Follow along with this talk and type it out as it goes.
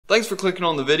Thanks for clicking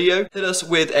on the video. Hit us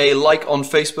with a like on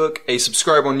Facebook, a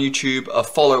subscribe on YouTube, a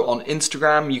follow on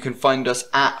Instagram. You can find us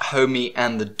at Homie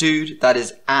and the Dude. That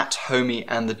is at Homie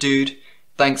and the Dude.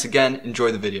 Thanks again.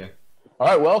 Enjoy the video. All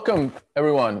right, welcome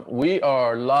everyone. We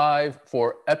are live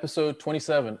for episode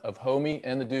 27 of Homie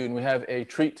and the Dude. And we have a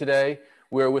treat today.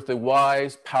 We're with the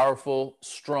wise, powerful,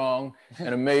 strong,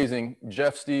 and amazing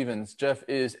Jeff Stevens. Jeff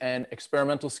is an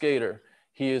experimental skater.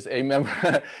 He is a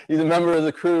member. He's a member of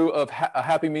the crew of A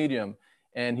Happy Medium,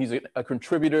 and he's a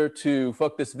contributor to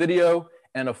Fuck This Video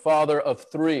and a father of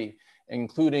 3,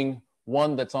 including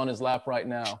one that's on his lap right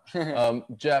now.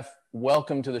 Jeff,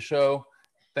 welcome to the show.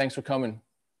 Thanks for coming.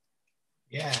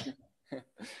 Yeah,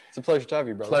 it's a pleasure to have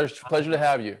you, brother. Pleasure to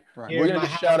have you. Right. We're gonna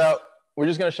just shout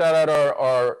out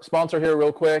our sponsor here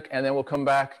real quick, and then we'll come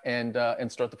back and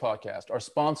start the podcast. Our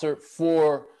sponsor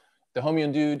for the Homie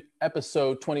and Dude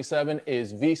episode 27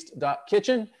 is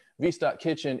Veast.Kitchen.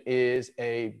 Veast.Kitchen is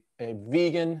a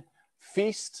vegan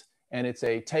feast, and it's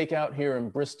a takeout here in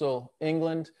Bristol,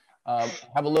 England.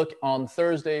 Have a look on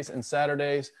Thursdays and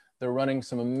Saturdays. They're running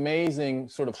some amazing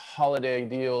sort of holiday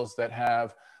deals that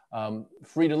have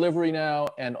free delivery now,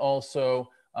 and also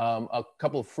a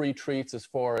couple of free treats as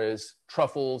far as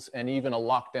truffles and even a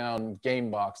lockdown game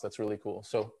box that's really cool.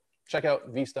 So check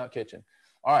out Veast.Kitchen.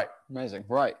 All right. Amazing.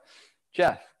 Right.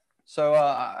 Jeff, so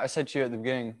I said to you at the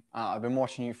beginning, I've been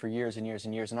watching you for years and years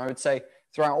and years. And I would say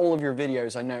throughout all of your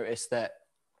videos, I noticed that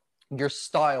your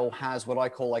style has what I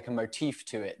call like a motif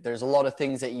to it. There's a lot of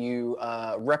things that you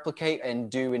replicate and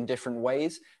do in different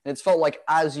ways. And it's felt like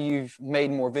as you've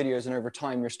made more videos and over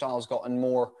time, your style's gotten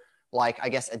more like, I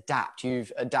guess,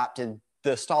 You've adapted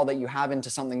the style that you have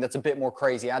into something that's a bit more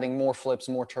crazy, adding more flips,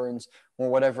 more turns, or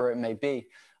whatever it may be.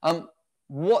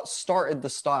 What started the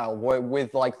style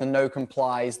with like the no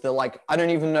complies, the like, I don't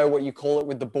even know what you call it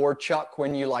with the board chuck,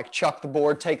 when you like chuck the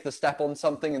board, take the step on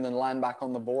something and then land back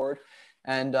on the board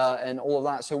and all of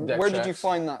that. So where did you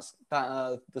find that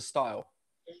the style?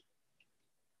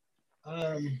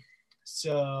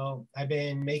 So I've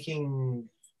been making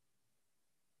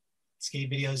skate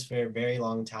videos for a very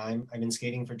long time. I've been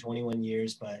skating for 21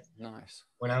 years, but nice.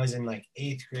 When I was in like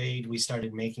 8th grade, we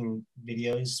started making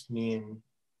videos, me and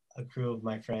a crew of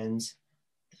my friends.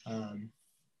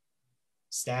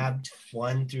 Stabbed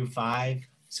 1 through 5.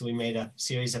 So we made a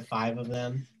series of 5 of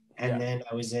them. And then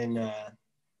I was in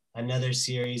another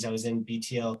series. I was in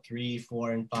BTL 3,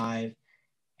 4, and 5.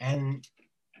 And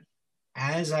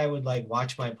as I would like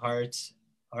watch my parts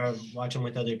or watch them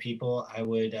with other people, I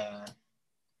would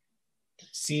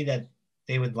see that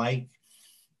they would like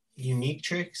unique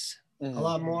tricks a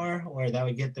lot more, or that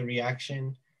would get the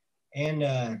reaction.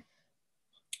 And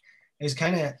it was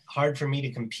kind of hard for me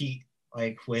to compete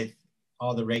like with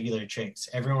all the regular tricks.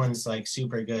 Everyone's like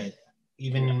super good.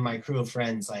 Even in my crew of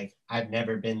friends, like I've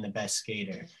never been the best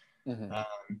skater.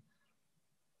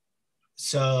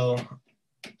 So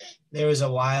there was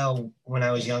a while when I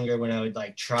was younger when I would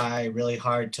like try really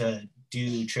hard to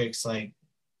do tricks like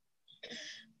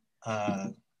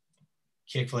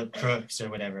kickflip crooks or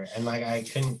whatever, and like I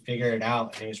couldn't figure it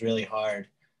out, and it was really hard.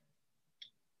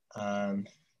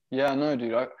 Yeah, no,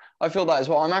 dude, I feel that as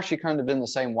well. I'm actually kind of in the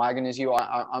same wagon as you.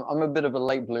 I'm a bit of a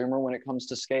late bloomer when it comes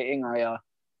to skating.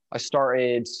 I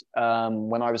started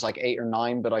when I was like 8 or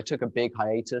 9, but I took a big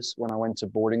hiatus when I went to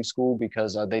boarding school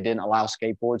because they didn't allow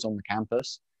skateboards on the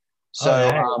campus.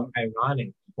 So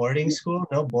ironic. Boarding school,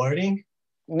 no boarding.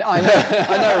 No, I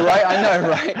know, right? I know,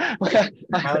 right?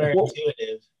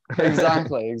 Counterintuitive.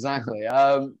 Exactly.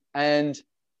 And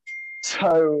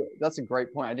so that's a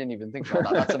great point. I didn't even think about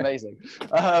that. That's amazing.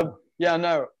 Yeah,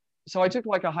 no. So I took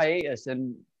like a hiatus,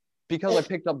 and because I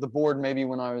picked up the board maybe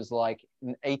when I was like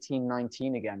 18,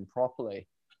 19 again properly,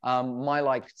 my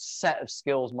like set of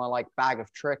skills, my like bag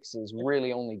of tricks has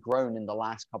really only grown in the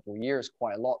last couple of years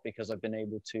quite a lot, because I've been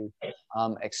able to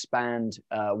expand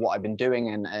what I've been doing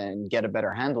and get a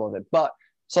better handle of it. But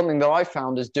something that I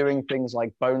found is doing things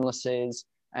like bonelesses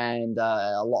and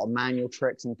a lot of manual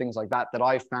tricks and things like that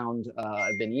I found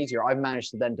have been easier. I've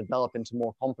managed to then develop into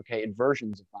more complicated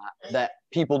versions of that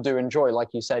people do enjoy. Like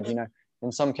you said, you know,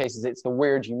 in some cases it's the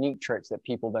weird, unique tricks that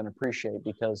people then appreciate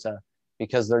because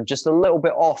they're just a little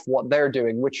bit off what they're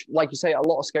doing, which, like you say, a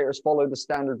lot of skaters follow the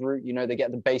standard route. You know, they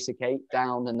get the basic 8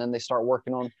 down and then they start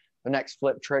working on the next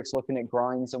flip tricks, looking at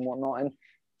grinds and whatnot. And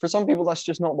for some people, that's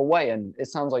just not the way. And it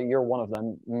sounds like you're one of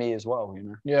them, me as well, you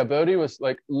know? Yeah, Bodie was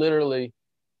like literally,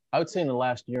 I would say in the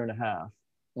last year and a half,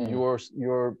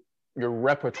 your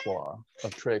repertoire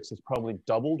of tricks has probably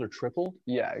doubled or tripled.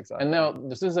 Yeah, exactly. And now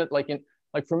this isn't like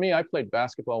for me, I played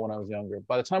basketball when I was younger.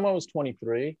 By the time I was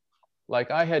 23,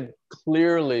 like I had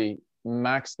clearly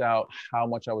maxed out how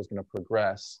much I was going to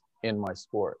progress in my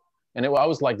sport. And I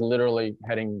was like literally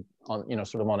heading on, you know,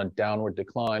 sort of on a downward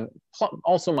decline.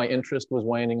 Also, my interest was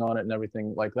waning on it and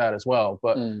everything like that as well.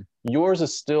 But yours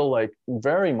is still like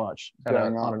very much on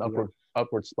an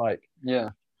upward spike. Yeah.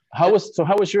 How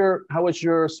was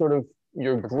your sort of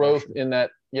your growth in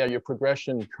that, your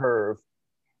progression curve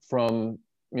from,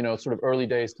 you know, sort of early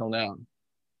days till now?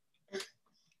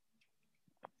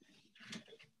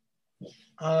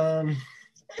 I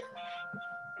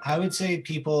would say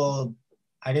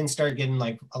I didn't start getting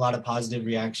like a lot of positive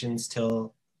reactions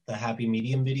till the Happy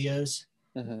Medium videos.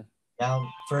 Now,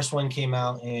 first one came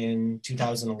out in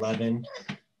 2011.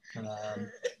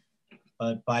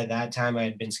 But by that time I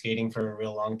had been skating for a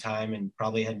real long time and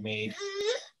probably had made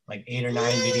like 8 or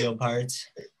 9 video parts.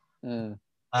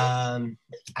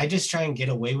 I just try and get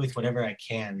away with whatever I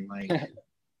can. Like,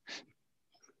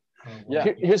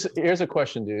 here's a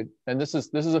question, dude. And this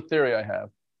is a theory I have.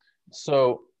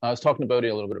 So I was talking to Bodhi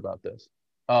a little bit about this.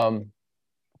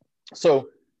 So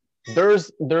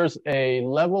there's a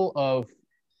level of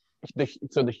the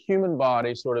human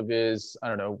body sort of is, I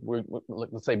don't know,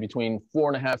 let's say between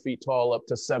 4.5 feet tall up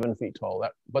to 7 feet tall.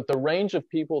 But the range of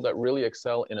people that really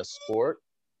excel in a sport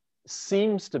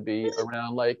seems to be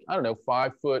around like, I don't know,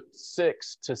 5'6"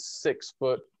 to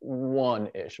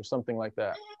 6'1" ish or something like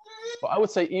that. But I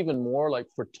would say even more like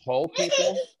for tall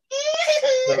people,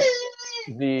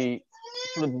 the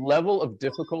sort of level of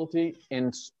difficulty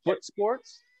in foot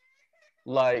sports,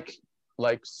 like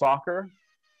soccer,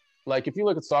 like if you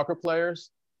look at soccer players,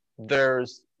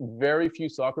 there's very few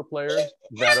soccer players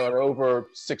that are over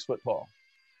 6 foot tall,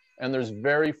 and there is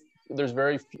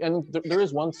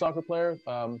one soccer player,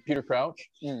 Peter Crouch.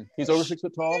 He's over 6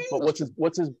 foot tall, but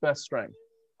what's his best strength?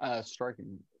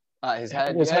 Striking. His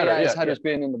head. His header's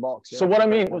being in the box. So what I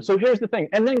mean, so here's the thing,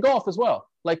 and then golf as well.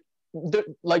 Like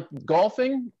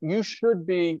golfing, you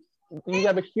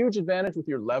have a huge advantage with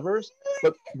your levers,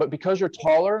 but because you're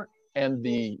taller and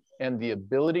the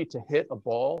ability to hit a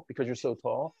ball because you're so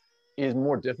tall is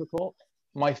more difficult.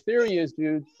 My theory is,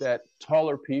 dude, that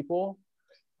taller people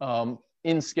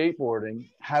in skateboarding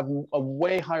have a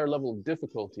way higher level of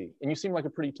difficulty. And you seem like a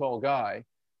pretty tall guy.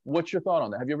 What's your thought on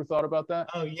that? Have you ever thought about that?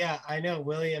 Oh yeah, I know.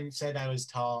 William said I was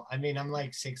tall. I mean, I'm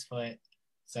like 6 foot.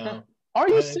 So are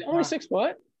you only 6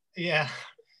 foot? Yeah.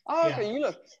 Oh, okay. Yeah. You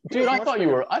look, dude. I thought you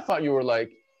were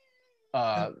like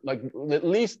at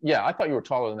least, I thought you were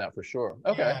taller than that for sure.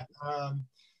 Okay. Yeah,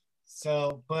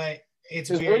 so, but it's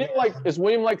is weird.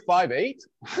 William like 5'8"?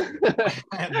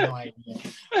 I have no idea.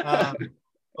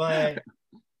 But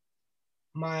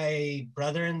my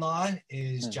brother-in-law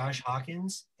is Josh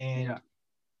Hawkins, and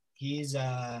he's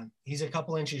a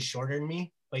couple inches shorter than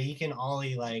me, but he can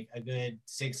ollie like a good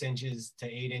 6 inches to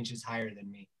 8 inches higher than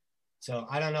me. So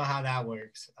I don't know how that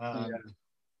works.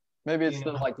 Maybe it's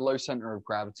the like low center of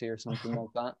gravity or something like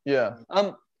that. Yeah.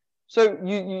 So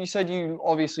you said you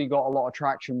obviously got a lot of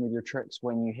traction with your tricks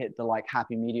when you hit the like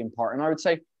happy medium part. And I would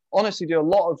say, honestly, do a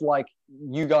lot of like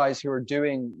you guys who are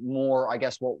doing more, I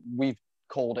guess, what we've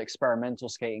called experimental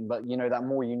skating, but you know, that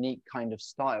more unique kind of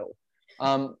style,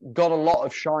 got a lot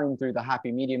of shine through the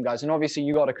happy medium guys. And obviously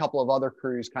you got a couple of other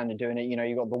crews kind of doing it. You know,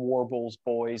 you got the Warballs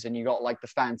boys and you got like the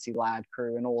Fancy Lad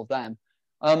crew and all of them.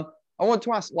 I want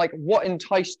to ask, like, what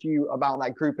enticed you about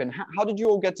that group, and how did you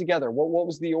all get together? What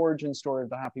was the origin story of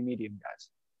the Happy Medium guys?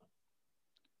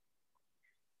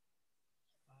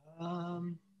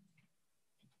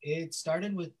 It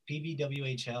started with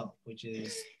PBWHL, which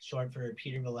is short for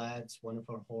Peter Villad's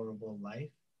Wonderful Horrible Life.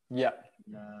 Yeah.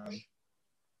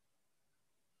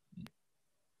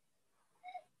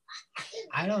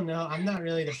 I don't know. I'm not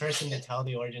really the person to tell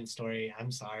the origin story.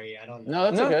 I'm sorry. I don't know.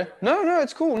 No, that's okay. No,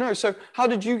 it's cool. No, so how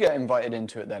did you get invited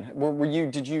into it then?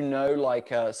 Did you know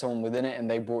like someone within it and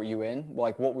they brought you in?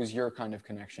 Like, what was your kind of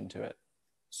connection to it?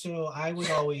 So I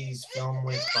would always film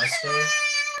with Buster,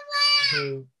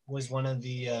 who was one of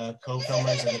the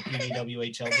co-filmers of the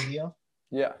PBWHL video.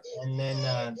 Yeah. And then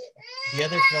the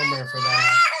other filmer for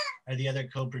that, or the other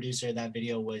co-producer of that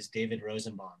video was David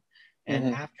Rosenbaum.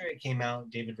 And after it came out,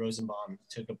 David Rosenbaum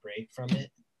took a break from it.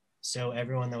 So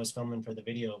everyone that was filming for the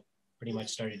video pretty much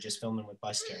started just filming with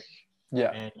Buster.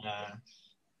 Yeah. And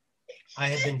I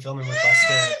had been filming with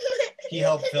Buster. He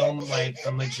helped film like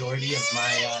a majority of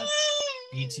my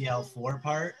BTL4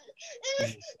 part.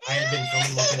 I had been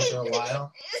filming with him for a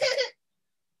while.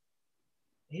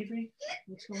 Avery,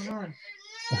 what's going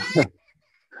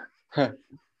on?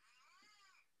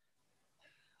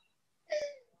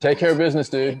 Take care of business,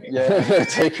 dude. Yeah.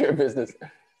 Take care of business.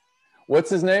 What's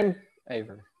his name?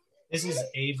 Avery. This is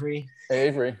Avery.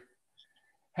 Avery.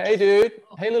 Hey, dude.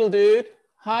 Hey, little dude.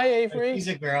 Hi, Avery. She's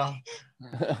a girl.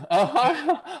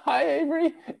 Hi,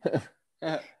 Avery.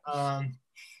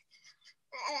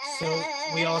 So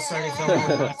we all started filming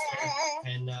with Buster,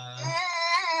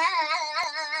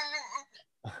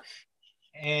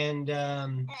 and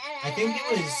I think it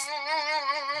was,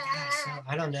 so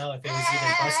I don't know if it was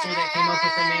either Buster that came up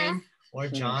with the name or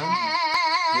John.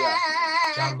 Yeah.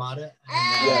 John Mata.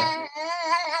 Yeah.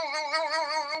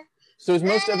 So is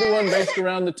most everyone based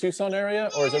around the Tucson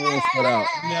area, or is everyone spread out?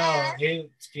 No,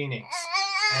 it's Phoenix.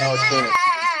 Oh, it's Phoenix.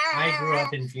 I grew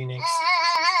up in Phoenix.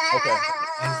 Okay.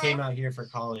 And came out here for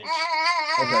college.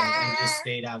 Okay. And just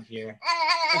stayed out here.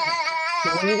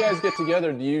 So when you guys get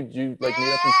together, do you like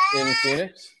meet up in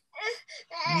Phoenix?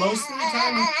 Most of the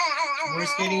time, we're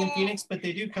skating in Phoenix, but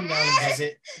they do come down and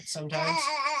visit sometimes.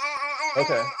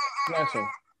 Okay. Nice one.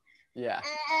 Yeah.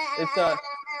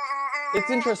 It's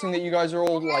interesting that you guys are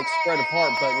all like spread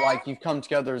apart, but like you've come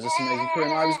together as this amazing crew.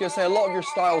 And I was gonna say a lot of your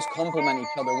styles complement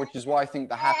each other, which is why I think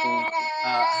the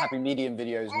happy medium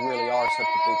videos really are such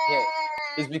a big hit.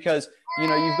 Is because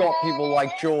you've got people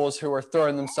like Jaws who are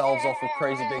throwing themselves off of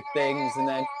crazy big things, and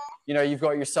then you've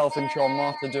got yourself and John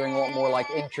Mata doing a lot more like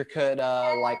intricate,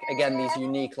 like again these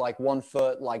unique like 1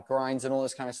 foot like grinds and all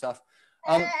this kind of stuff.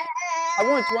 I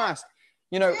wanted to ask,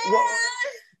 what.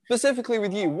 Specifically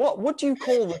with you, what do you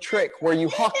call the trick where you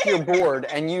huck your board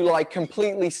and you like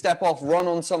completely step off, run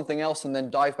on something else, and then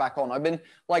dive back on? I've been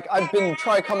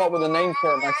trying to come up with a name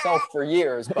for it myself for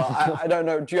years, but I don't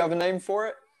know. Do you have a name for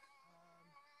it?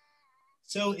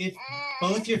 So if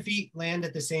both your feet land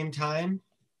at the same time,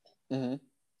 Mm-hmm.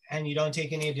 and you don't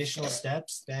take any additional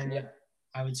steps, then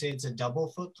I would say it's a double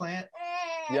foot plant.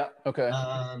 Yeah. Okay.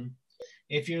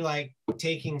 If you're like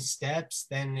taking steps,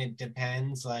 then it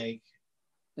depends. Like.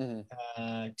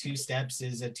 Mm-hmm. 2 steps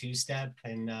is a 2-step,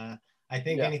 and I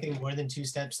think anything more than 2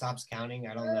 steps stops counting.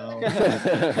 I don't know.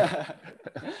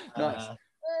 Nice.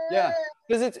 Yeah,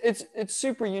 because it's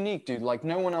super unique, dude. Like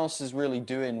no one else is really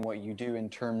doing what you do in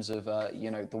terms of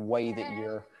the way that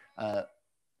you're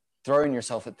throwing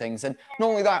yourself at things. And not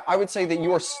only that, I would say that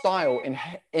your style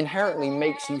inherently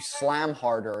makes you slam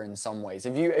harder in some ways.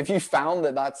 If you found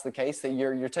that that's the case, that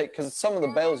you're taking, because some of the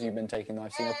bails you've been taking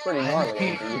I've seen are pretty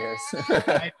gnarly over the years.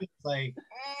 I feel like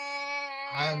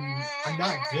I'm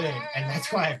not good, and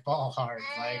that's why I fall hard.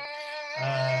 Like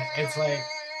it's like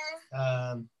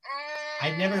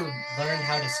I never learned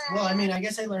how to. Well, I mean, I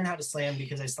guess I learned how to slam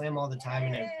because I slam all the time,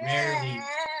 and I rarely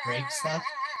break stuff.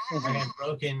 Like I've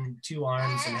broken 2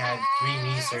 arms and had 3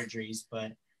 knee surgeries,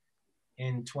 but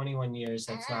in 21 years,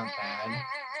 that's not bad.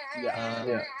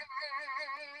 Yeah.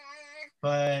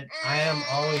 But I am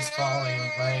always falling.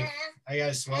 Like I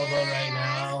got a swell bow right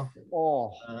now.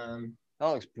 Oh, that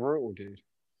looks brutal, dude.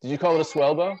 Did you call it a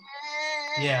swell bow?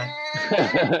 Yeah.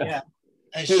 Yeah.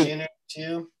 A shinner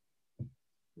too.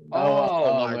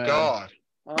 Oh my man. God.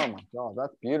 Oh my God,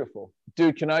 that's beautiful.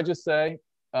 Dude, can I just say,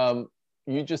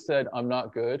 you just said I'm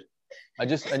not good. I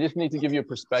just need to give you a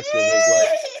perspective. Like,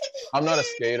 I'm not a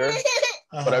skater,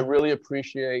 but I really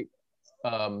appreciate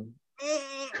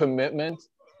commitment.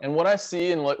 And what I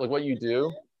see in like what you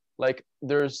do, like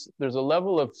there's a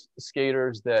level of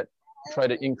skaters that try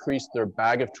to increase their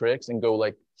bag of tricks and go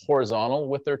like horizontal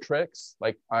with their tricks.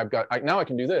 Like now I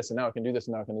can do this, and now I can do this,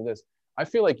 and now I can do this. I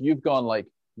feel like you've gone like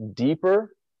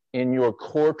deeper in your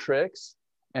core tricks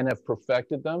and have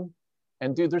perfected them.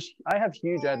 And dude, I have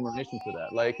huge admiration for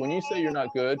that. Like when you say you're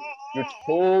not good, you're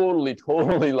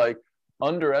totally like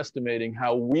underestimating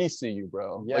how we see you,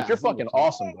 bro. Yeah, like you're fucking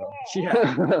awesome, bro. Yeah.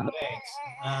 Thanks.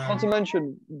 Not to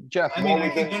mention, Jeff. I mean, I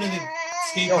could go to the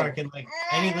skate park and like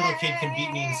any little kid can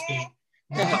beat me in skate.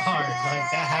 Not hard.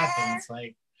 Like that happens.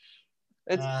 Like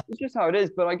it's just how it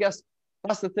is. But I guess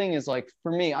that's the thing is like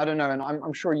for me, I don't know, and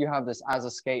I'm sure you have this as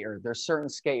a skater. There's certain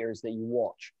skaters that you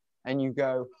watch and you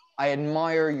go, I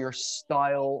admire your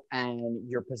style and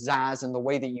your pizzazz and the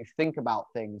way that you think about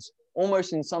things,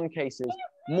 almost in some cases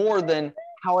more than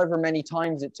however many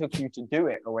times it took you to do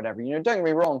it or whatever. Don't get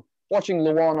me wrong, watching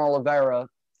Luan Oliveira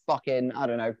fucking, I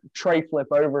don't know, tray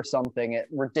flip over something at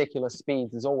ridiculous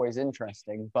speeds is always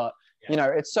interesting. But,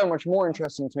 it's so much more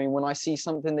interesting to me when I see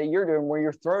something that you're doing where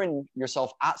you're throwing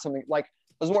yourself at something. Like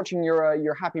I was watching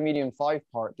your Happy Medium 5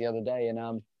 part the other day,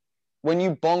 and when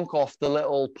you bonk off the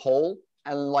little pole,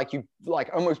 and like you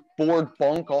like almost board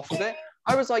bonk off of it,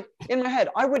 I was like in my head,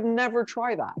 I would never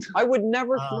try that. I would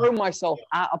never throw myself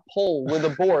at a pole with a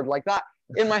board like that.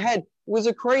 In my head was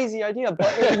a crazy idea,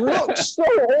 but it looked so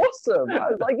awesome.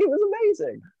 I was like, it was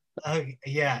amazing.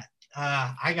 Yeah,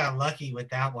 I got lucky with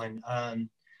that one.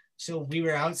 So we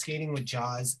were out skating with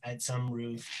Jaws at some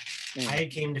roof. I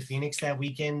came to Phoenix that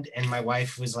weekend, and my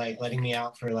wife was like letting me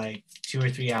out for like 2 or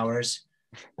 3 hours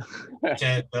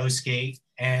to go skate,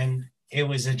 and it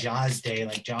was a Jaws day.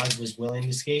 Like Jaws was willing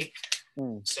to skate,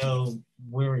 so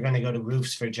we were going to go to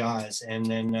Roofs for Jaws, and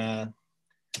then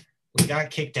we got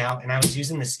kicked out. And I was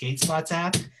using the Skate Spots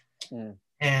app,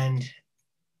 and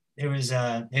there was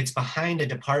it's behind a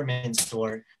department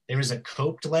store. There was a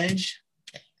coped ledge,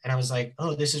 and I was like,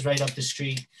 oh, this is right up the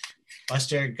street.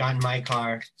 Buster got in my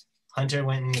car. Hunter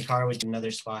went in the car with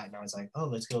another spot, and I was like, oh,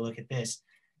 let's go look at this.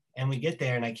 And we get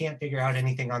there, and I can't figure out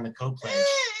anything on the cope ledge.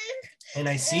 And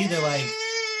I see the like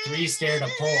 3-stair to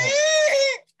pole,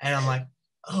 and I'm like,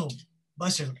 oh,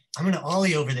 Buster, I'm gonna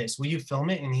ollie over this. Will you film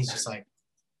it? And he's just like,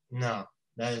 no,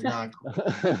 that is not cool.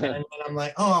 And I'm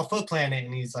like, oh, I'll foot plant it.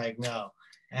 And he's like, no.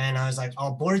 And I was like,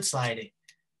 I'll board slide it.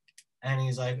 And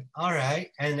he's like, all right.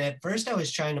 And at first I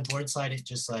was trying to board slide it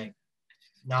just like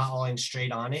not alling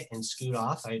straight on it and scoot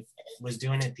off. I was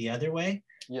doing it the other way.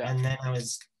 Yeah. And then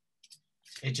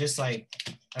it just like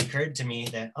occurred to me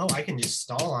that, oh, I can just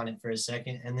stall on it for a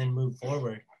second and then move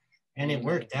forward. And it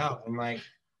worked out. And like,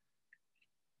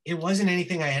 it wasn't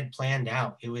anything I had planned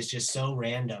out. It was just so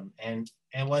random. And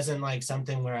it wasn't like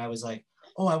something where I was like,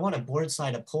 oh, I want to board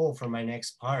slide a pole for my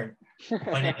next part.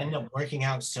 But it ended up working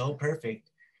out so perfect.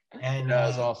 And yeah,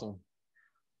 that's awesome.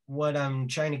 What I'm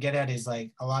trying to get at is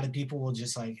like a lot of people will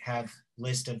just like have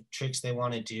list of tricks they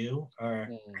want to do, or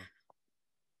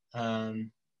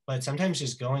but sometimes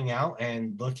just going out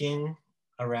and looking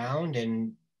around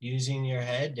and using your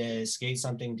head to skate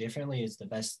something differently is the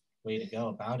best way to go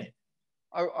about it.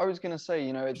 I was gonna say,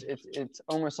 you know, it's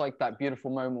almost like that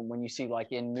beautiful moment when you see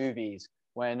like in movies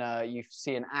when you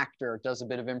see an actor does a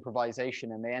bit of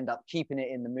improvisation and they end up keeping it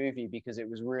in the movie because it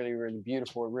was really, really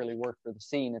beautiful. It really worked for the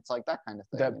scene. It's like that kind of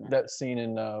thing. That scene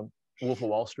in Wolf of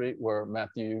Wall Street where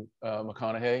Matthew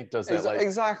McConaughey does that.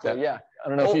 Exactly. Yeah. I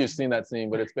don't know if you've seen that scene,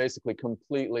 but it's basically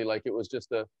completely like it was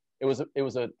a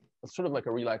sort of like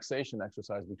a relaxation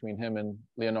exercise between him and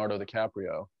Leonardo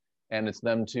DiCaprio. And it's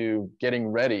them two getting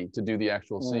ready to do the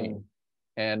actual scene.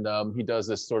 And he does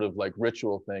this sort of like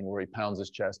ritual thing where he pounds his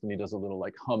chest and he does a little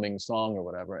like humming song or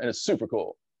whatever. And it's super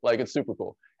cool. Like, it's super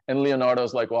cool. And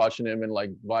Leonardo's like watching him and like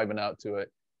vibing out to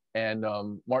it. And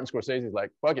Martin Scorsese's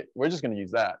like, fuck it, we're just going to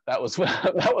use that. That was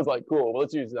that was like, cool. Well,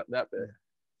 let's use that bit.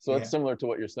 So it's similar to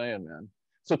what you're saying, man.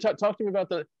 So talk to me about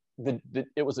the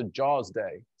it was a Jaws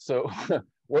day. So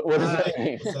what does that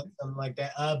mean? Something like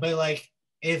that. But like,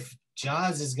 if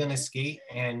Jaws is gonna skate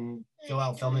and go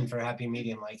out filming for Happy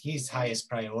Medium, like he's highest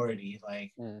priority.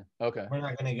 Like, okay, we're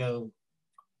not gonna go.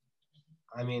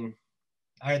 I mean,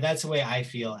 that's the way I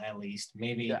feel, at least.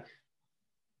 Maybe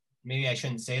I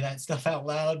shouldn't say that stuff out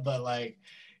loud, but like,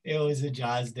 it was a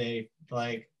Jaws day.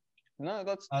 Like, no,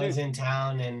 I was in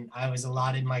town and I was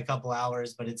allotted my couple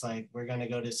hours, but it's like, we're gonna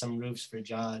go to some roofs for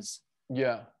Jaws.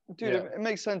 Yeah, dude, it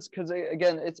makes sense because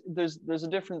again, there's a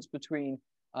difference between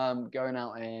going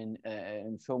out and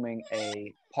filming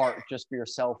a part just for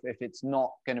yourself if it's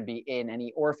not going to be in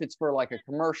any, or if it's for like a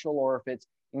commercial, or if it's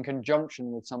in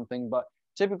conjunction with something. But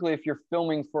typically if you're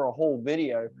filming for a whole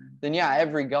video, then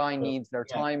every guy needs their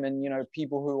time. And, you know,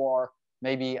 people who are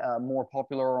maybe more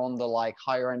popular on the like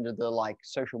higher end of the like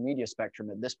social media spectrum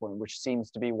at this point, which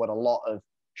seems to be what a lot of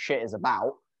shit is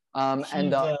about.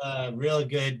 And real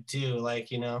good too. Like,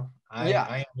 you know,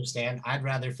 I understand. I'd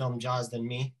rather film Jaws than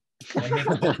me.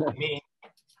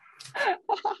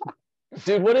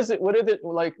 Dude, what is it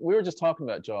like? We were just talking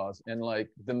about Jaws and like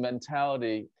the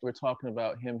mentality. We're talking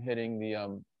about him hitting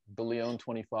the Leon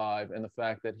 25 and the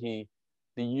fact that the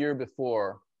year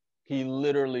before, he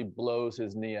literally blows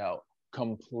his knee out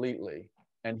completely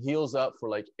and heals up for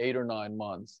like 8 or 9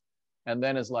 months, and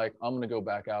then is like, I'm gonna go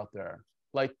back out there.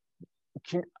 Like,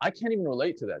 I can't even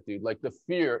relate to that, dude. Like the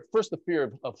fear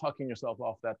of hucking yourself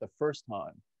off that the first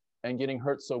time and getting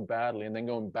hurt so badly, and then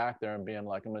going back there and being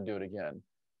like, I'm gonna do it again.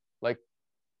 Like,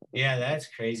 yeah, that's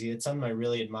crazy. It's something I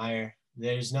really admire.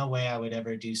 There's no way I would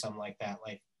ever do something like that.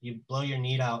 Like, you blow your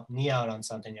knee out on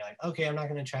something, you're like, okay, I'm not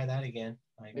gonna try that again.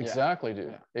 Like, exactly,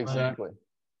 dude. Exactly.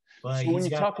 But so he's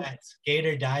got that skate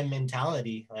or die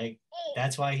mentality. Like,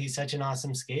 that's why he's such an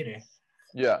awesome skater.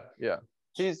 Yeah.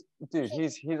 He's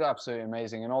absolutely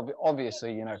amazing. And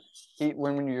obviously, you know,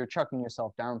 when you're chucking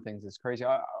yourself down things, it's crazy.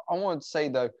 I want to say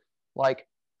though, like,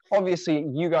 obviously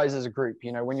you guys as a group,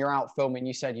 you know, when you're out filming,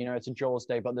 you said, you know, it's a Jaws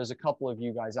day, but there's a couple of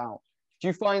you guys out. Do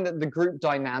you find that the group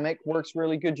dynamic works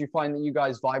really good? Do you find that you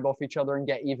guys vibe off each other and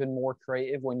get even more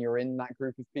creative when you're in that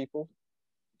group of people?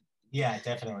 Yeah,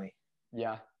 definitely.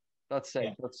 Yeah, that's sick.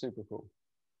 Yeah. That's super cool.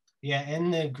 Yeah,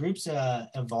 and the groups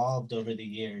evolved over the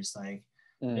years. Like,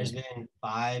 there's been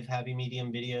 5 Happy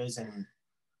Medium videos, and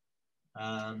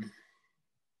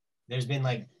there's been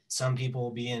like some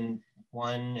people be in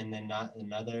one and then not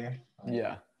another.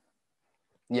 Yeah.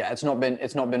 Yeah, it's not been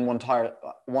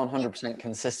 100%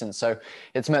 consistent. So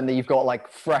it's meant that you've got like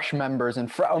fresh members and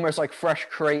almost like fresh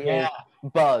creative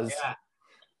buzz. Yeah.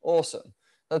 Awesome.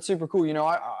 That's super cool. You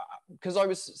know, because I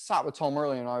was sat with Tom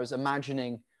earlier and I was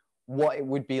imagining what it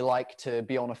would be like to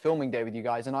be on a filming day with you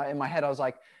guys. And in my head, I was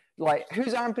like,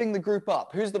 who's amping the group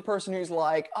up? Who's the person who's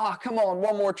like, come on,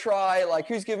 one more try? Like,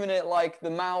 who's giving it like the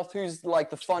mouth? Who's like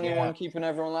the funny one, keeping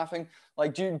everyone laughing?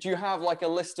 Like, do you have like a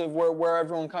list of where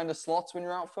everyone kind of slots when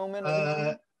you're out filming?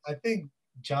 I think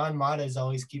John Mata is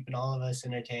always keeping all of us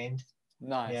entertained.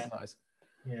 Nice. Yeah. Nice.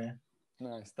 Yeah.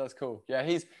 Nice. That's cool. Yeah,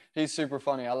 he's super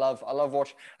funny. I love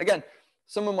watching. Again,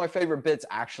 some of my favorite bits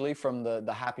actually from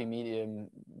the Happy Medium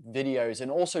videos, and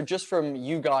also just from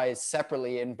you guys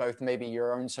separately in both maybe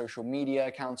your own social media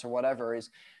accounts or whatever,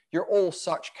 is you're all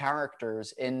such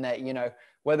characters in that, you know,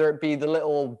 whether it be the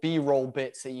little B-roll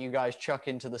bits that you guys chuck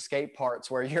into the skate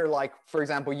parts where you're like, for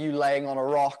example, you laying on a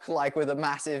rock, like with a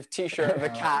massive t-shirt of a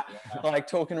cat, like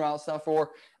talking about stuff,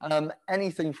 or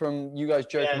anything from you guys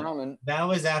joking around. And that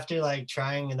was after like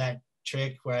trying that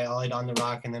trick where I ollied on the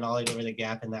rock and then ollied over the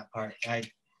gap in that part. That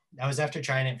was after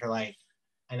trying it for like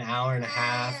an hour and a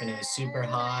half, and it was super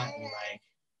hot,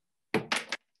 and like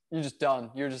you're just done.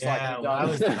 You're just like, you're done. I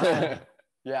was done.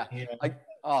 Yeah.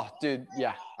 Oh, dude,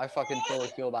 yeah, I fucking totally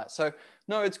feel that. So,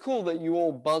 no, it's cool that you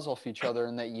all buzz off each other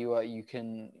and that you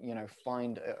can, you know,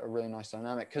 find a really nice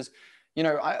dynamic. Because, you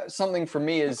know, something for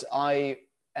me is I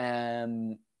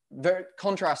am very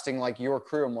contrasting like your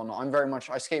crew and whatnot.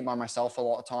 I skate by myself a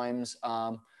lot of times.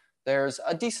 There's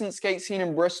a decent skate scene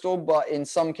in Bristol, but in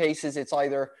some cases it's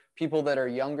either people that are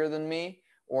younger than me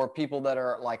or people that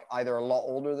are like either a lot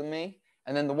older than me.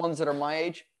 And then the ones that are my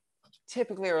age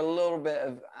typically are a little bit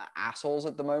of assholes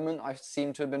at the moment. I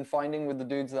seem to have been finding with the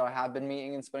dudes that I have been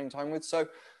meeting and spending time with. So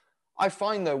I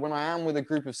find though, when I am with a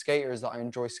group of skaters that I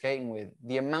enjoy skating with,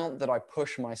 the amount that I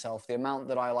push myself, the amount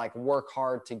that I like work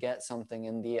hard to get something,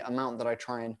 and the amount that I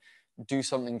try and do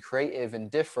something creative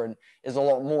and different is a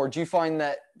lot more. Do you find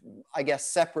that, I guess,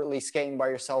 separately skating by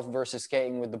yourself versus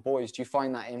skating with the boys, do you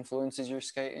find that influences your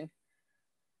skating?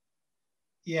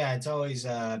 Yeah, it's always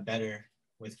better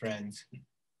with friends.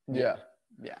 Yeah.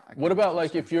 What about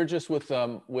like if you're just with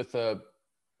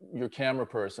your camera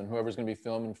person, whoever's going to be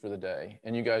filming for the day,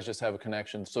 and you guys just have a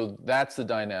connection? So that's the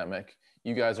dynamic.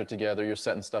 You guys are together. You're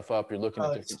setting stuff up. You're looking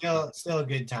at different. Still a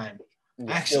good time.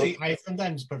 Yeah. Actually, I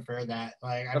sometimes prefer that.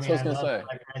 Like, I love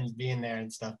my friends being there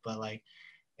and stuff, but like,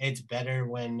 it's better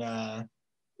when,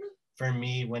 for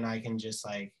me, when I can just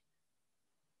like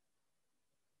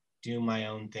do my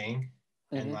own thing,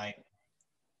 and like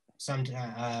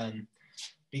sometimes.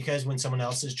 Because when someone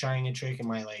else is trying a trick, it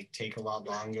might like take a lot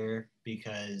longer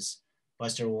because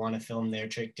Buster will want to film their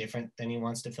trick different than he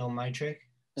wants to film my trick.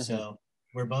 So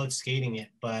we're both skating it,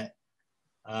 but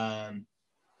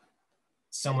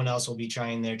someone else will be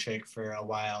trying their trick for a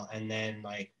while. And then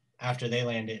like after they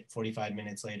land it 45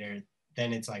 minutes later,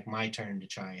 then it's like my turn to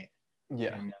try it.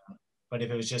 Yeah. And, but if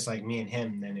it was just like me and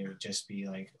him, then it would just be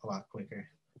like a lot quicker.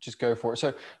 Just go for it.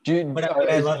 So do you, but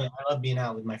I love it. I love being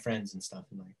out with my friends and stuff.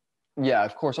 And like, yeah,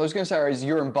 of course. I was going to say, is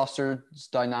your and Buster's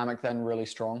dynamic then really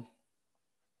strong?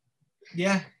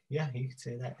 Yeah, you could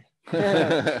say that.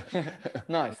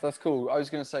 Nice, that's cool. I was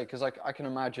going to say, because I can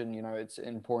imagine, you know, it's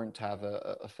important to have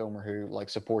a filmer who like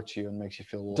supports you and makes you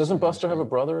feel. Doesn't Buster have a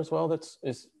brother as well?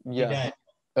 Yeah.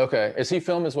 Okay, is he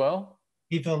film as well?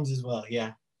 He films as well.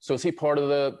 Yeah. So is he part of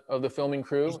the filming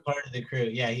crew? He's part of the crew.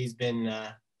 Yeah, he's been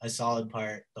a solid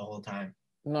part the whole time.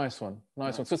 Nice one.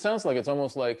 So it sounds like it's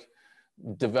almost like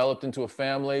developed into a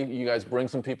family. You guys bring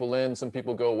some people in, some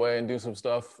people go away and do some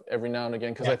stuff every now and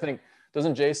again. Because I think,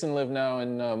 doesn't Jason live now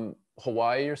in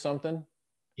Hawaii or something?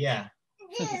 Yeah.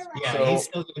 Yeah, so, he's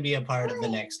still going to be a part of the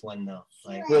next one though.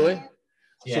 Like, really?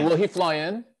 Yeah. So will he fly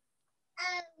in?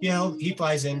 Yeah, he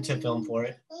flies in to film for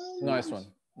it. Nice one.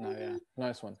 No, yeah.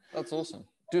 Nice one. That's awesome.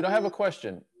 Dude, I have a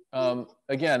question.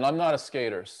 Again, I'm not a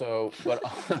skater, so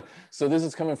this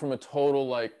is coming from a total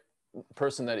like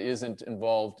person that isn't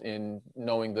involved in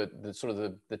knowing the sort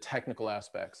of the technical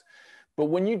aspects. But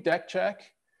when you deck check,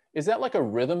 is that like a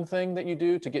rhythm thing that you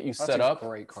do to get you set up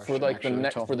for like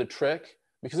for the trick?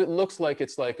 Because it looks like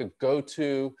it's like a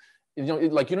go-to, you know,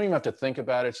 like you don't even have to think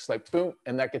about it. It's just like boom,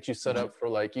 and that gets you set up for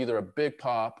like either a big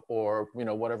pop or, you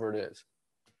know, whatever it is.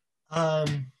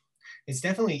 It's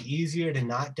definitely easier to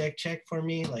not deck check for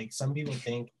me. Like some people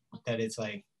think that it's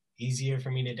like easier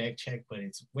for me to deck check, but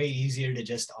it's way easier to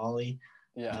just ollie.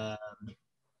 Yeah.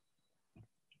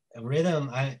 Rhythm,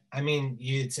 I mean,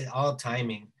 it's all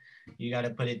timing. You got to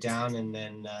put it down and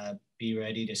then be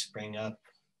ready to spring up.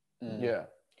 Yeah.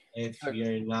 If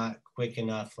you're not quick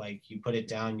enough, like you put it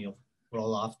down, you'll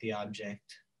roll off the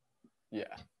object.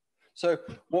 Yeah. So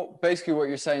basically what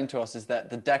you're saying to us is that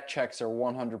the deck checks are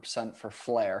 100% for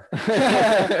flair.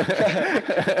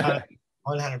 100%.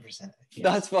 Yes.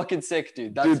 That's fucking sick,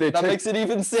 dude. That makes it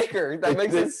even sicker. That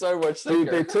makes it so much sicker. Dude,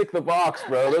 they tick the box,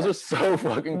 bro. Those are so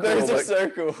fucking cool. Those are so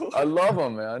cool. I love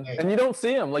them, man. And you don't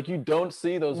see them. Like, you don't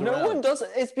see those around. No one does it.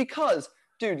 It's because,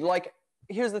 dude, like,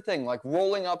 here's the thing. Like,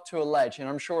 rolling up to a ledge, and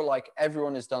I'm sure, like,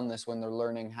 everyone has done this when they're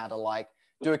learning how to, like,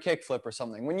 do a kickflip or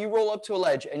something. When you roll up to a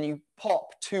ledge and you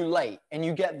pop too late and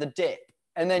you get the dip,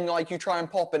 and then, like, you try and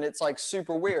pop and it's, like,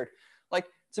 super weird. Like,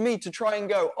 to me, to try and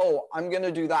go, oh, I'm going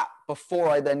to do that before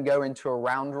I then go into a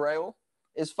round rail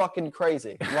is fucking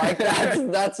crazy. Like,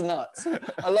 that's nuts.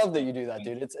 I love that you do that,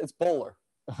 dude. It's baller.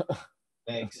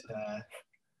 Thanks.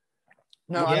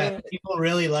 No, yeah, I mean, people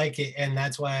really like it, and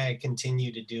that's why I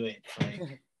continue to do it.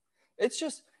 Like, it's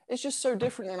just so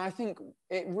different, and I think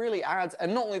it really adds.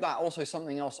 And not only that, also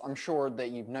something else I'm sure that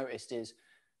you've noticed is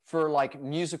for like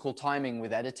musical timing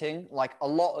with editing, like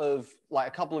a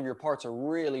couple of your parts are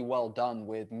really well done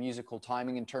with musical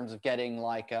timing in terms of getting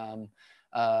like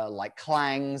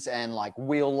clangs and like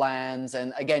wheel lands,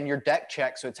 and again your deck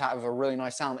check, so it's have a really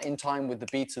nice sound in time with the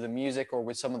beats of the music or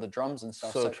with some of the drums and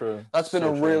stuff. So true. That's been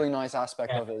a really nice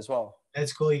aspect of it as well.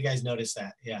 That's cool. You guys noticed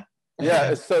that. Yeah.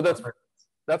 Yeah. So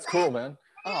that's cool, man.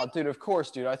 Oh, dude, of course,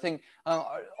 dude. I think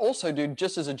also, dude,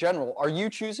 just as a general, are you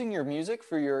choosing your music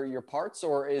for your parts,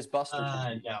 or is Buster?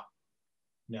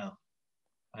 No,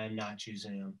 I'm not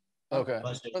choosing them. Okay.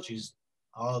 Buster choose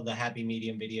all of the happy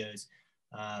medium videos.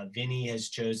 Vinny has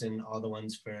chosen all the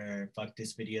ones for Fuck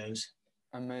This videos.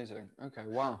 Amazing. Okay.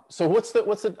 Wow. So what's the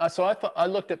so I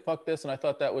looked at Fuck This and I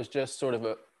thought that was just sort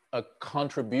of a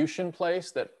contribution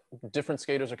place that different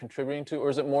skaters are contributing to, or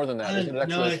is it more than that? Is it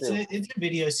no, it's a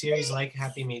video series like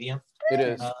Happy Medium. It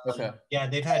is. Okay. Yeah,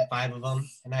 they've had 5 of them,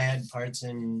 and I had parts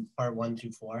in part 1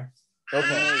 through 4.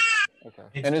 Okay. Okay.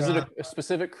 And is it a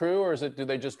specific crew, or do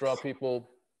they just draw people?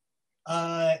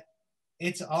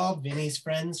 It's all Vinny's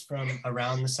friends from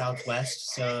around the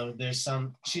Southwest. So there's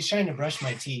some. She's trying to brush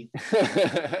my teeth.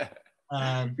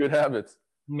 Good habits.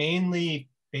 Mainly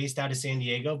based out of San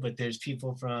Diego, but there's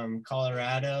people from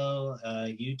Colorado,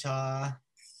 Utah,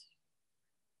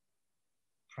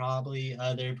 probably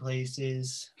other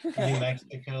places, New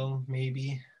Mexico,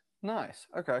 maybe. Nice.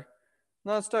 Okay.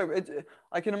 No, that's dope.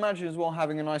 I can imagine as well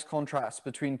having a nice contrast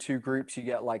between two groups. You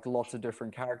get like lots of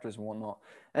different characters and whatnot.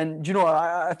 And you know,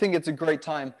 I think it's a great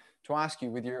time to ask you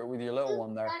with your little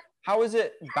one there. How is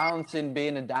it balancing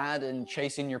being a dad and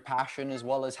chasing your passion as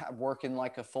well as working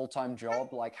like a full-time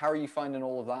job? Like, how are you finding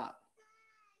all of that?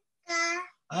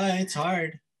 It's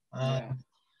hard.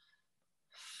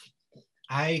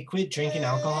 I quit drinking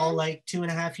alcohol like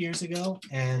 2.5 years ago,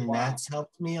 and that's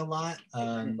helped me a lot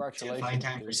to find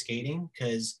time for skating,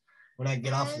 because when I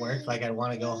get off work, like I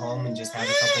want to go home and just have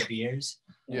a couple of beers.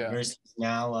 Yeah. Versus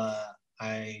now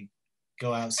I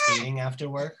go out skating after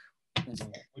work,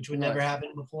 which would never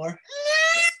happen before.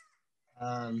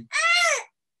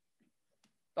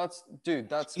 That's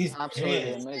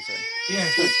absolutely amazing. Yeah.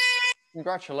 Dude,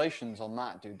 congratulations on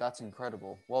that, dude. That's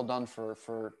incredible. Well done for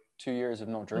 2 years of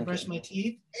not drinking. Brush my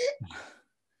teeth.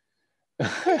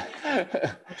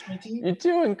 You're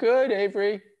doing good,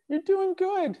 Avery. You're doing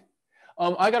good.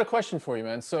 I got a question for you,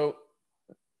 man. So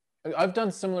I've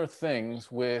done similar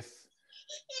things with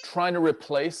trying to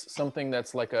replace something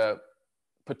that's like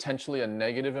potentially a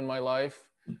negative in my life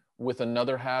with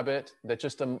another habit that's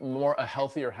just a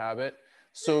healthier habit.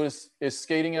 So is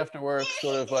skating after work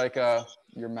sort of like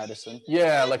your medicine?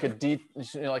 Yeah, like a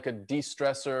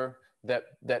de-stressor that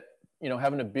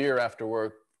having a beer after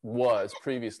work was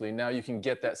previously. Now you can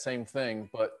get that same thing,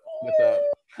 but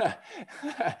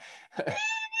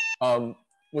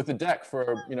with a deck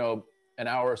for an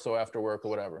hour or so after work or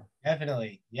whatever.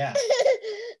 Definitely, yeah,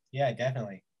 yeah,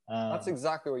 definitely. That's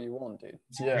exactly what you want, dude.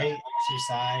 It's a great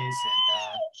exercise,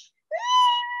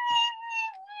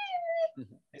 and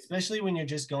especially when you're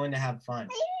just going to have fun.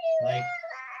 Like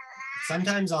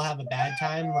sometimes I'll have a bad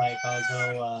time. Like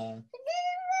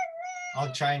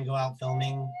I'll try and go out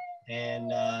filming,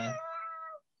 and it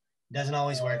doesn't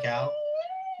always work out.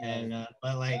 And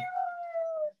but like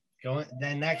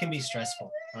then that can be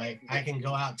stressful. Like I can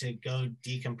go out to go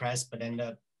decompress, but end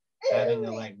up having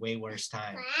a like way worse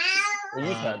time. Well,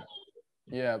 you've had,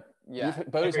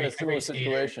 Bo's had a similar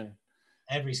situation.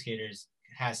 Every skater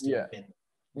has to have been.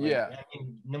 Like, I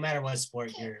mean, no matter what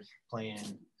sport you're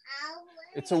playing.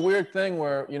 It's a weird thing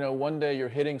where, one day you're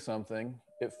hitting something,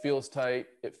 it feels tight,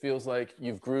 it feels like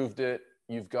you've grooved it,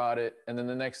 you've got it, and then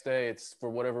the next day it's for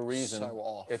whatever reason,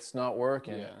 it's not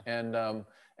working. Yeah.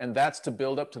 and that's to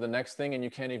build up to the next thing, and you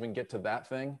can't even get to that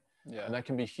thing. Yeah. And that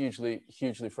can be hugely,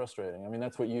 hugely frustrating. I mean,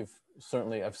 that's what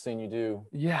I've seen you do.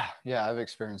 Yeah, I've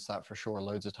experienced that for sure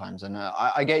loads of times. And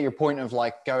I get your point of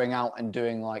like going out and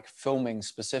doing like filming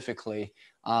specifically,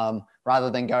 rather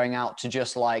than going out to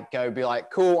just like be like,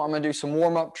 cool, I'm gonna do some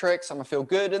warm-up tricks, I'm gonna feel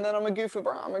good, and then I'm gonna goof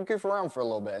around for a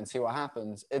little bit and see what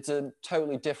happens. It's a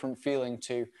totally different feeling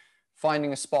to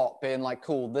finding a spot, being like,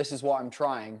 cool, this is what I'm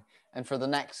trying, and for the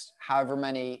next however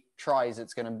many tries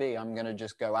it's gonna be, I'm gonna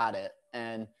just go at it.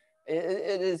 And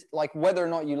it is like, whether or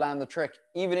not you land the trick,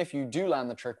 even if you do land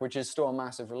the trick, which is still a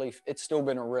massive relief, it's still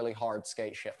been a really hard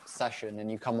skate session, and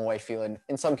you come away feeling,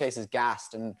 in some cases,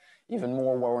 gassed and even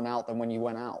more worn out than when you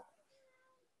went out.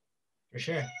 For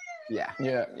sure. Yeah.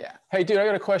 Hey, dude, I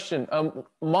got a question.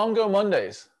 Mongo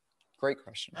Mondays. Great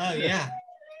question. Oh yeah.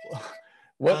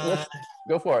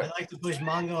 Go for I it. like to push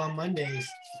Mongo on Mondays.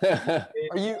 Are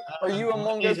you a Mongo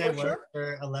Mondays I pusher? work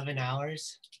for 11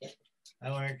 hours.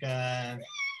 I work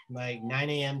like 9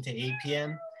 a.m. to 8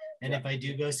 p.m. And if I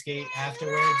do go skate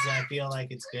afterwards, I feel like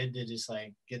it's good to just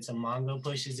like get some Mongo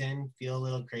pushes in, feel a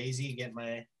little crazy, get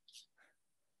my,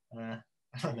 I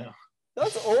don't know.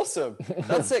 That's awesome.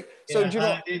 That's sick. So Yeah, do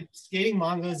you know? skating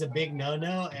Mongo is a big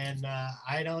no-no, and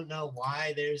I don't know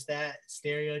why there's that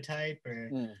stereotype,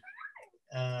 or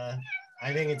I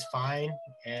think it's fine,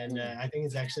 and I think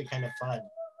it's actually kind of fun.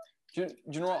 Do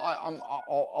you know what?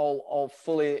 I'll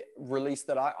fully release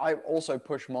that. I also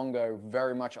push Mongo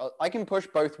very much. I can push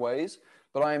both ways,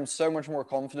 but I am so much more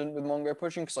confident with Mongo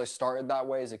pushing because I started that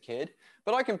way as a kid.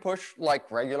 But I can push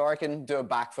like regular. I can do a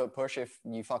back foot push if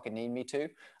you fucking need me to,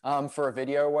 for a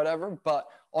video or whatever. But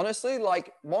honestly,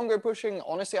 like Mongo pushing,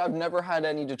 honestly, I've never had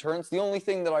any deterrence. The only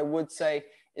thing that I would say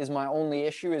is my only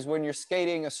issue is when you're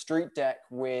skating a street deck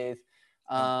with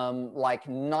like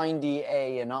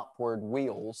 90A and upward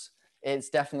wheels. It's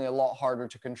definitely a lot harder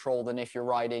to control than if you're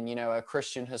riding, you know, a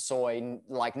Christian Hosoi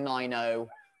like 9.0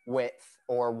 width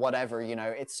or whatever, you know.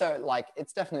 It's so like,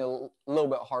 it's definitely a little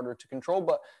bit harder to control,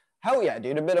 but hell yeah,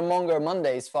 dude, a bit of Mongo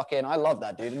Mondays, fucking, I love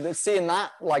that, dude. Seeing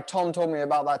that, like Tom told me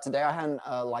about that today. I hadn't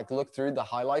like looked through the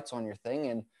highlights on your thing,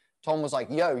 and Tom was like,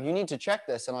 yo, you need to check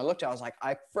this. And I looked at it, I was like,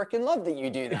 I freaking love that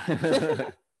you do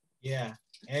that. Yeah,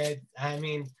 I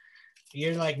mean,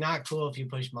 you're like not cool if you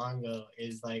push Mongo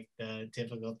is like the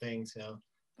typical thing. So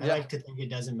I like to think it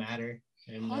doesn't matter.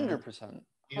 And 100%.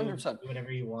 100%. Do whatever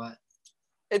you want.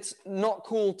 It's not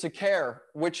cool to care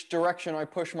which direction I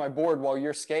push my board while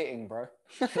you're skating, bro.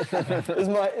 is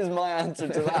my answer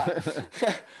to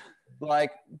that.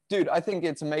 Like, dude, I think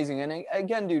it's amazing. And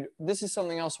again, dude, this is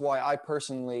something else why I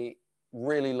personally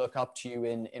really look up to you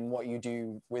in what you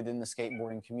do within the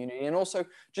skateboarding community, and also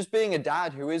just being a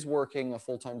dad who is working a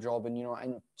full-time job and, you know,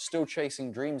 and still chasing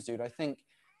dreams, dude. I think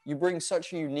you bring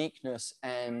such a uniqueness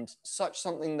and such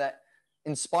something that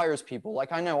inspires people.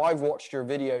 Like, I know I've watched your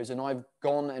videos and I've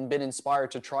gone and been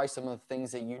inspired to try some of the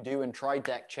things that you do and try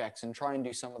deck checks and try and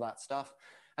do some of that stuff.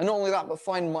 And not only that, but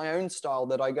find my own style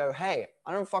that I go, hey,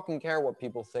 I don't fucking care what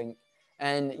people think.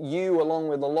 And you, along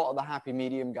with a lot of the Happy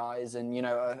Medium guys and, you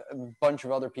know, a bunch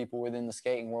of other people within the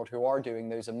skating world who are doing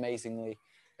those amazingly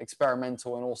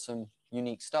experimental and awesome,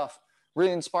 unique stuff,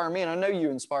 really inspire me. And I know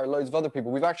you inspire loads of other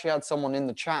people. We've actually had someone in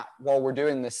the chat while we're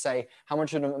doing this say how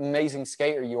much of an amazing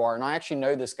skater you are. And I actually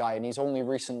know this guy, and he's only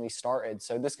recently started.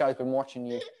 So this guy's been watching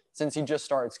you since he just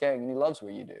started skating, and he loves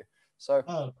what you do. So,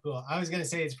 oh, cool. I was going to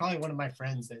say, it's probably one of my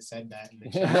friends that said that in the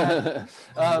chat.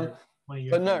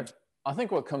 But no, I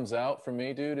think what comes out for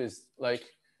me, dude, is like,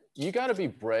 you got to be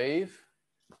brave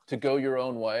to go your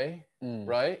own way,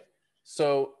 right?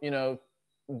 So, you know,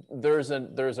 there's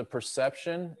a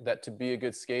perception that to be a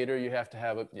good skater, you have to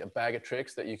have a bag of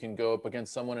tricks that you can go up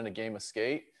against someone in a game of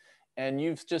skate. And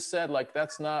you've just said, like,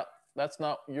 that's not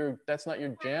your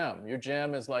jam. Your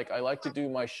jam is like, I like to do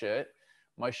my shit.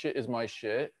 My shit is my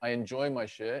shit. I enjoy my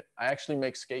shit. I actually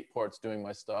make skate parts doing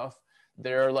my stuff.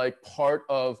 They're like part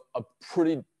of a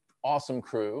pretty awesome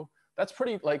crew. That's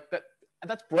pretty like that.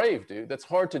 That's brave, dude. That's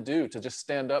hard to do, to just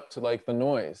stand up to like the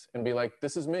noise and be like,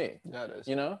 this is me. yeah, it is.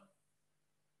 You know?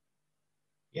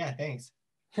 Yeah, thanks.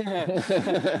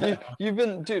 You've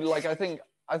been, dude, like, I think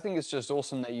it's just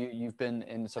awesome that you've been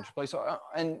in such a place.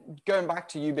 And going back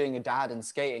to you being a dad and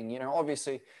skating, you know,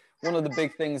 obviously one of the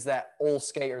big things that all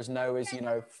skaters know is, you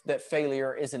know, that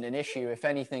failure isn't an issue. If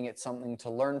anything, it's something to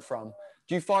learn from.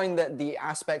 Do you find that the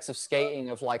aspects of skating,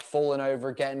 of like falling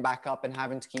over, getting back up and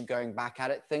having to keep going back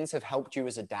at it, things have helped you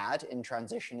as a dad in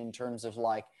transition in terms of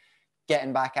like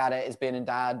getting back at it as being a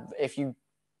dad? If you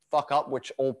fuck up,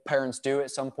 which all parents do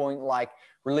at some point, like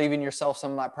relieving yourself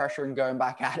some of that pressure and going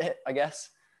back at it, I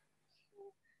guess?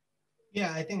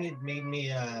 Yeah, I think it made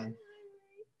me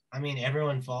I mean,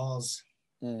 everyone falls.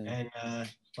 And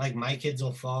like my kids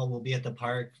will fall. We'll be at the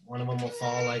park. One of them will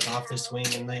fall like off the swing,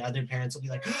 and the other parents will be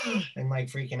like, and like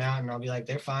freaking out. And I'll be like,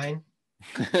 they're fine.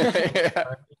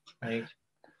 Yeah. Like,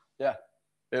 Yeah.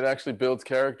 It actually builds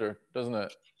character, doesn't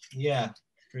it? yeah,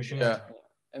 for sure. Yeah.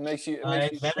 It makes you.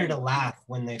 It's better to laugh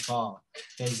when they fall,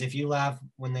 because if you laugh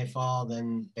when they fall,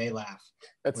 then they laugh.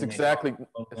 That's exactly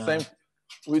the same.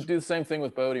 We do the same thing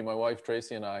with Bodie, my wife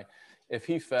Tracy and I. If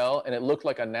he fell and it looked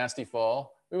like a nasty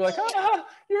fall, we were like, "Ah,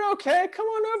 you're okay. Come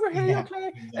on over here. You're okay."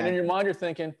 Exactly. And in your mind, you're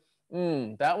thinking,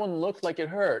 that one looked like it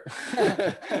hurt.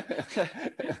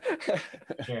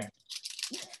 Sure.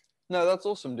 No, that's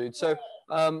awesome, dude. So,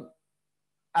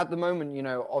 at the moment, you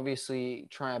know, obviously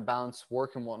trying to balance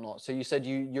work and whatnot. So you said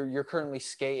you're currently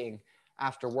skating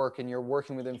after work and you're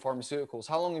working within pharmaceuticals.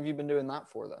 How long have you been doing that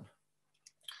for then?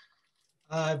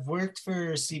 I've worked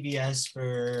for CVS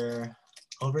for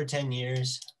over 10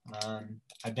 years.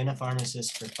 I've been a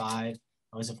pharmacist for 5.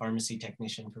 I was a pharmacy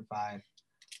technician for 5.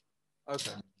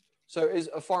 Okay. So is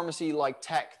a pharmacy like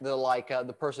tech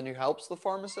the person who helps the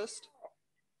pharmacist?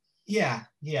 Yeah.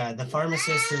 The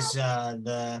pharmacist is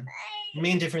the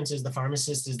main difference is the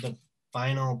pharmacist is the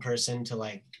final person to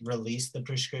like release the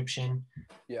prescription.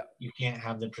 Yeah. You can't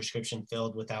have the prescription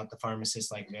filled without the pharmacist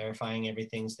like verifying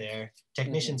everything's there.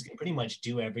 Technicians can pretty much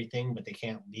do everything, but they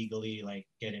can't legally like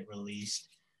get it released.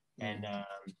 And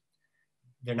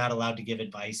they're not allowed to give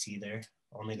advice either.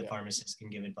 Only the pharmacist can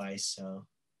give advice. So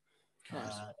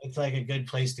it's like a good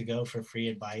place to go for free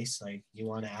advice. Like you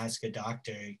want to ask a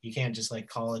doctor, you can't just like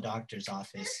call a doctor's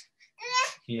office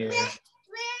here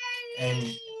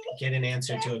and get an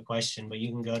answer to a question, but you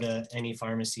can go to any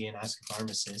pharmacy and ask a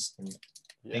pharmacist and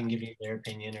they can give you their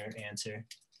opinion or answer.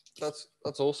 That's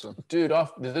awesome. Dude,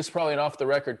 this is probably an off the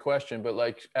record question, but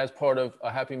like as part of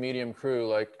a Happy Medium crew,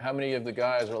 like how many of the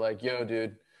guys are like, yo,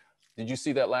 dude, did you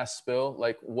see that last spill?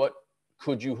 Like what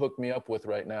could you hook me up with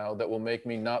right now that will make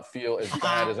me not feel as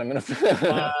bad as I'm going to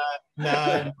feel?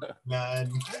 None.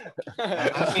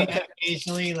 I mean,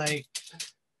 occasionally like,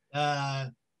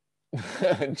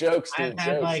 jokes, dude. I've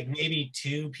had like maybe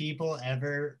 2 people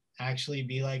ever actually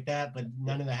be like that, but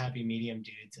none of the Happy Medium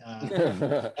dudes.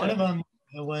 One of them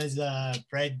was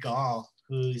Fred Gall,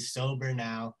 who's sober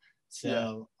now,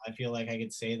 so I feel like I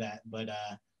could say that. But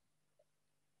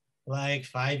like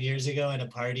 5 years ago at a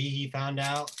party, he found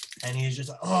out, and he was just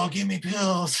like, "Oh, give me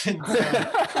pills." And so,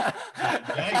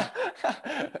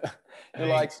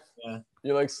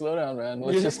 You're like, slow down, man.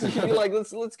 You're like,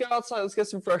 let's go outside. Let's get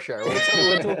some fresh air.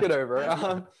 We'll talk it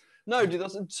over. No,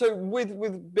 dude. So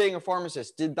with being a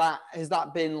pharmacist, has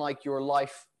that been like your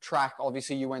life track?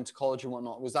 Obviously, you went to college and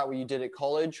whatnot. Was that what you did at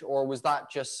college, or was that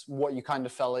just what you kind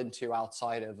of fell into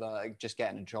outside of just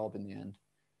getting a job in the end?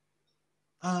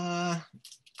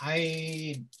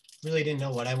 I really didn't know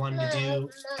what I wanted to do.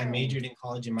 I majored in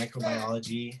college in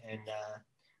microbiology, and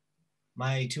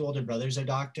my 2 older brothers are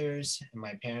doctors, and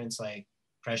my parents like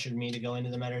pressured me to go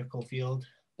into the medical field.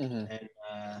 And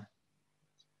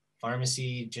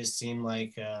pharmacy just seemed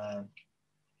like a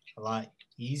lot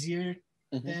easier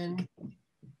than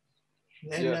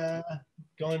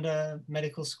going to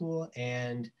medical school,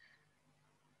 and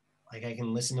like I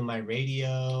can listen to my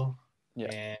radio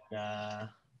and I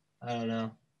don't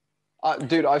know.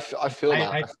 Dude, I feel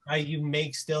that. You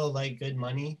make still like good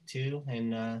money too,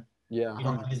 and you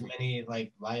don't have as many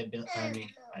like liability. I mean,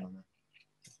 I don't know.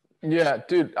 Yeah,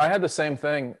 dude, I had the same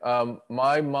thing.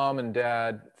 My mom and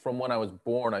dad, from when I was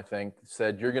born, I think,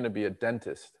 said, "You're going to be a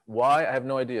dentist." Why? I have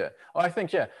no idea. Oh, I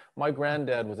think, my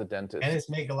granddad was a dentist. Dentists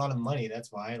make a lot of money.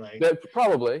 That's why, like.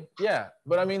 Probably, yeah.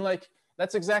 But I mean, like,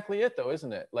 that's exactly it, though,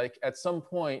 isn't it? Like, at some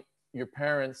point, your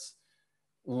parents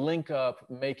link up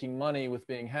making money with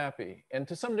being happy. And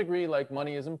to some degree, like,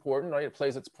 money is important, right? It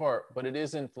plays its part, but it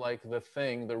isn't like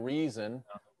the reason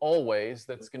always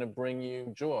that's going to bring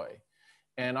you joy.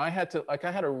 And I had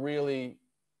a really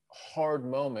hard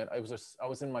moment. I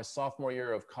was in my sophomore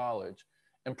year of college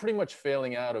and pretty much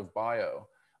failing out of bio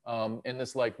in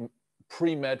this like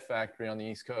pre-med factory on the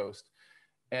East Coast.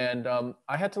 And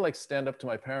I had to like stand up to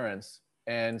my parents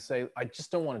and say, I just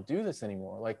don't want to do this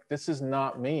anymore. Like, this is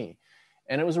not me.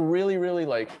 And it was a really, really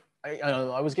like,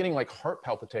 I was getting like heart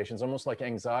palpitations, almost like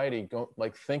anxiety,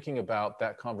 like thinking about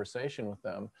that conversation with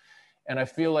them. And I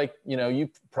feel like, you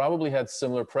probably had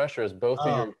similar pressures, both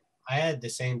of your. I had the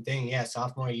same thing. Yeah.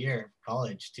 Sophomore year of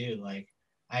college too. Like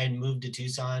I had moved to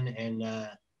Tucson and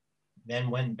then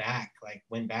went back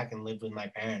and lived with my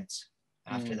parents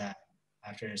after that,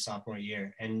 after sophomore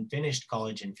year, and finished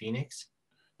college in Phoenix.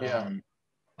 Yeah.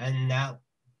 And that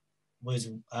was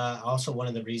also one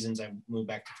of the reasons I moved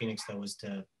back to Phoenix, though, was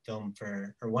to film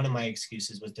for, or one of my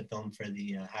excuses was to film for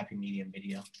the Happy Medium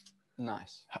video.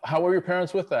 Nice. How were your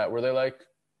parents with that? Were they like,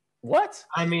 what?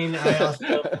 I mean, I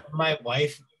also, my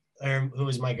wife, or who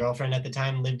was my girlfriend at the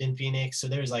time, lived in Phoenix, so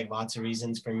there was like lots of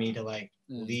reasons for me to like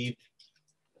leave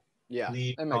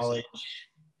college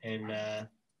and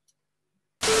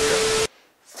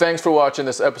Thanks for watching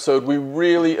this episode. We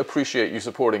really appreciate you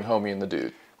supporting Homie and the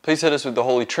Dude. Please hit us with the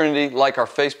Holy Trinity, like our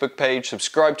Facebook page,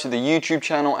 subscribe to the YouTube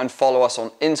channel, and follow us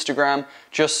on Instagram.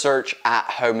 Just search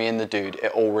 @Homie and the Dude.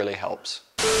 It all really helps.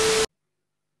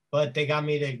 but they got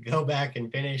me to go back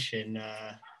and finish, and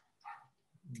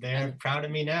they're proud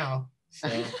of me now. So.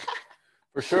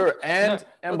 For sure. And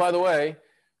by the way,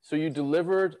 so you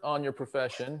delivered on your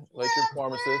profession, like your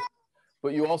pharmacist,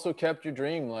 but you also kept your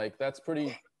dream. Like that's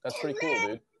pretty cool,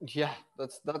 dude. Yeah,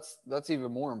 that's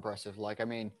even more impressive. Like, I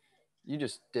mean, you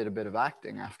just did a bit of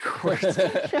acting afterwards.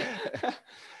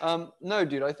 No,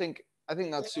 dude, I think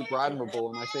that's super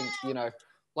admirable. And I think, you know,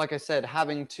 like I said,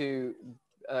 having to,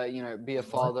 you know, be a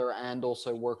father and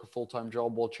also work a full-time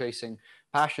job while chasing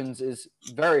passions is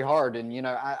very hard. And, you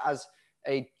know, as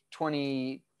a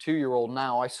 22-year-old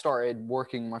now, I started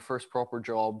working my first proper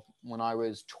job when I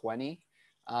was 20.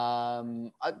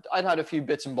 I'd had a few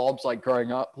bits and bobs like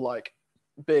growing up, like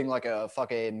being like a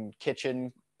fucking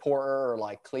kitchen porter or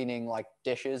like cleaning like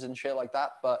dishes and shit like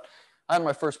that. But I had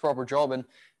my first proper job, and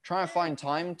trying to find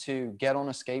time to get on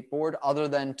a skateboard other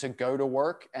than to go to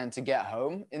work and to get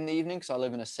home in the evening, because I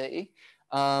live in a city.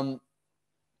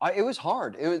 It was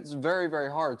hard. It was very, very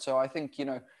hard. So I think, you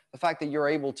know, the fact that you're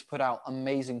able to put out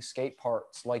amazing skate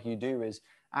parts like you do is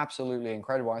absolutely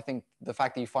incredible. I think the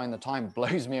fact that you find the time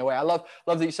blows me away. I love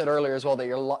that you said earlier as well that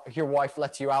your wife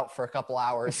lets you out for a couple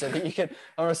hours so that you can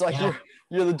almost like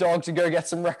you're the dog to go get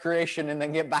some recreation and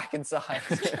then get back inside.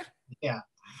 Yeah.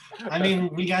 I mean,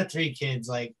 we got 3 kids.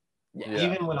 Like,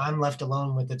 even when I'm left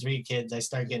alone with the 3 kids, I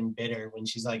start getting bitter when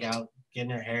she's like out getting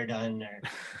her hair done or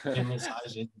getting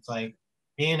massages. It's like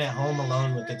being at home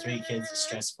alone with the 3 kids is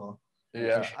stressful.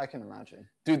 Yeah, I can imagine.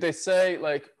 Dude, they say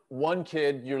like 1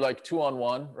 kid, you're like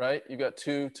 2-on-1, right? You got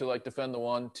 2 to like defend the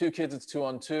 1. 2 kids, it's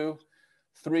 2-on-2.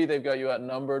 3, they've got you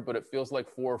outnumbered, but it feels like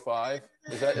 4 or 5.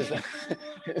 Is that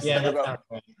yeah,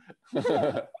 that's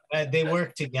about right. They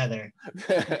work together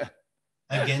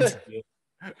against you.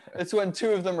 It's when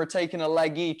 2 of them are taking a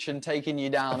leg each and taking you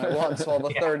down at once while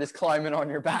the third is climbing on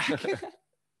your back.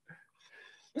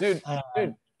 Dude.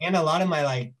 And a lot of my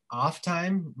like off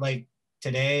time, like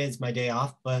today is my day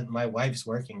off, but my wife's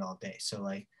working all day. So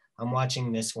like I'm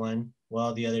watching this one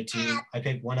while the other 2, I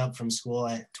pick one up from school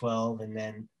at 12 and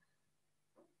then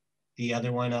the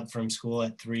other one up from school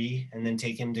at 3 and then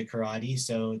take him to karate.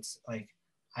 So it's like,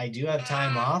 I do have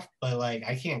time off, but like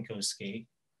I can't go skate.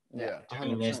 Yeah.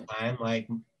 During this time, like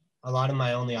a lot of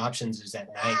my only options is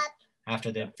at night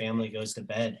after the family goes to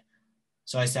bed.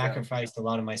 So I sacrificed a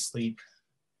lot of my sleep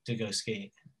to go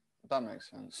skate. That makes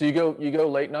sense. So you go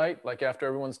late night, like after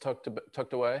everyone's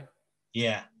tucked away?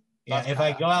 Yeah. If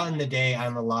I go out in the day,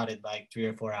 I'm allotted like 3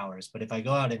 or 4 hours. But if I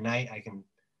go out at night, I can,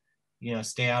 you know,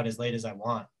 stay out as late as I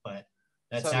want. But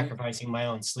that's sacrificing my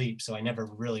own sleep. So I never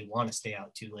really want to stay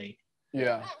out too late.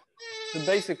 Yeah. So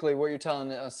basically what you're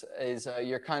telling us is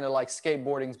you're kind of like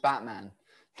skateboarding's Batman.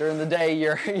 During the day,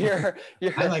 you're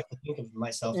I like to think of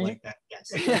myself like that.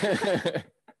 Yes.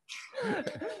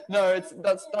 No,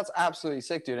 that's absolutely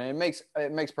sick, dude, and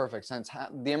it makes perfect sense.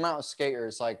 The amount of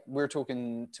skaters, like we were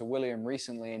talking to William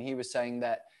recently, and he was saying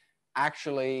that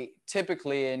actually,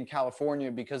 typically in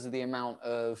California, because of the amount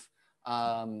of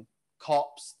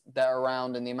cops that are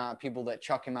around and the amount of people that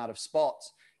chuck him out of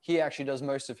spots, he actually does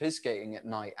most of his skating at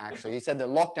night. Actually, he said that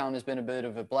lockdown has been a bit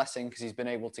of a blessing because he's been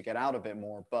able to get out a bit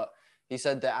more, but he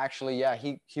said that actually, yeah,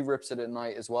 he rips it at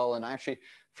night as well. And actually,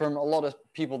 from a lot of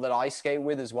people that I skate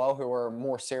with as well, who are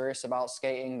more serious about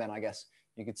skating than I guess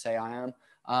you could say I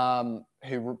am,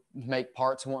 who make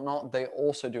parts and whatnot, they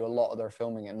also do a lot of their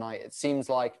filming at night. It seems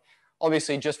like,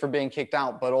 obviously, just for being kicked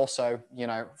out, but also, you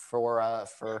know, for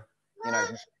you know,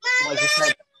 like you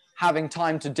said, having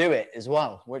time to do it as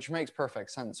well, which makes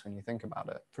perfect sense when you think about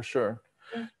it. For sure.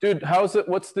 Dude, how's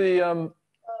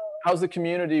the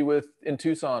community in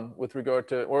Tucson with regard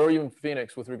to, or even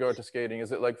Phoenix with regard to skating?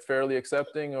 Is it like fairly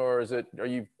accepting, or are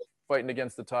you fighting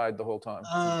against the tide the whole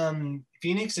time?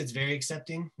 Phoenix, it's very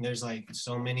accepting. There's like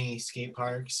so many skate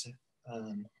parks.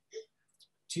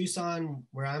 Tucson,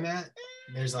 where I'm at,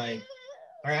 there's like,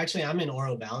 or actually I'm in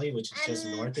Oro Valley, which is just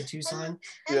north of Tucson.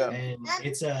 Yeah. And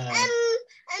it's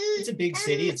a big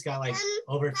city. It's got like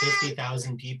over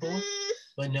 50,000 people,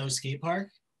 but no skate park.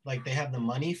 Like they have the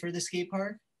money for the skate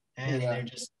park. And they're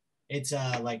just, it's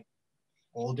like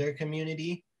older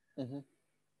community. Mhm.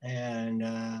 And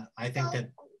I think that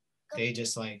they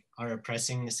just like are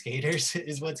oppressing the skaters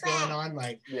is what's going on.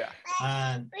 Like, Yeah.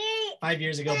 5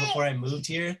 years ago, before I moved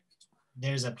here,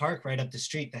 there's a park right up the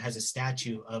street that has a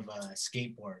statue of a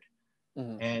skateboard.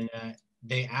 Mhm. And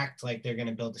they act like they're going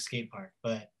to build a skate park,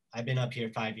 but I've been up here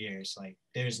 5 years. Like,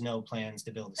 there's no plans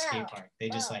to build a skate park. They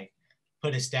just like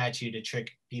put a statue to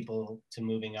trick people to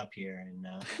moving up here.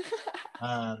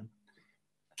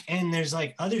 And there's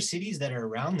like other cities that are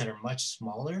around that are much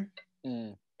smaller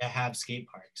that have skate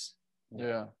parks.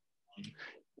 Yeah.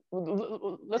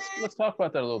 Let's talk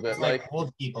about that a little bit. Like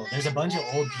old people. There's a bunch of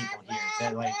old people here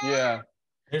that like. Yeah.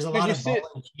 There's a lot of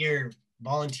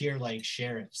volunteer like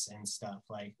sheriffs and stuff.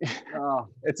 Like.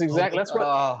 It's exactly that's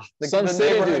what Sun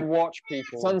City, dude. Watch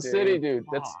people. Sun City, dude.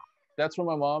 That's where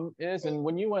my mom is. And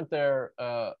when you went there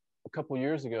a couple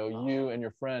years ago, you and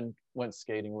your friend went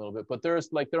skating a little bit. But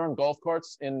there's like they're on golf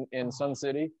carts in Sun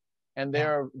City, and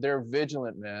they're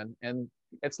vigilant, man. And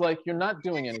it's like you're not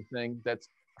doing anything that's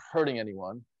hurting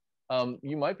anyone.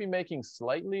 You might be making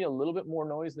slightly a little bit more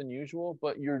noise than usual,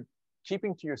 but you're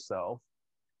keeping to yourself.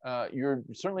 You're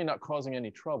certainly not causing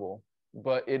any trouble,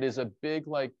 but it is a big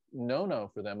like no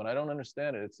for them, and I don't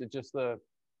understand it.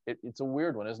 It's a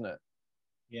weird one, isn't it?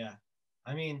 Yeah,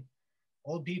 I mean,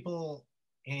 old people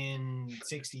in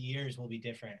 60 years will be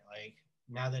different. Like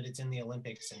now that it's in the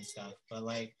Olympics and stuff, but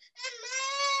like,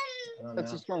 I don't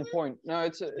that's know. a strong point. No,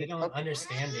 they don't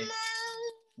understand it.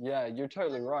 Yeah, you're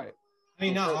totally right. I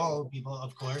mean, not all old people,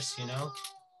 of course, you know.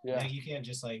 Yeah, like, you can't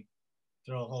just like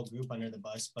throw a whole group under the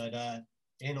bus, but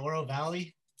in Oro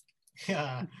Valley,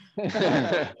 put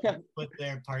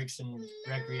their Parks and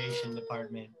Recreation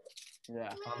Department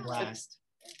on blast.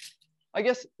 I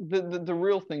guess the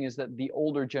real thing is that the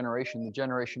older generation, the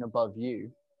generation above you,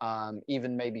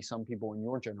 even maybe some people in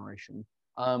your generation,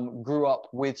 grew up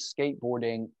with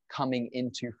skateboarding coming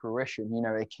into fruition. You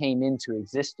know, it came into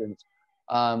existence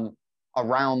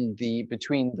around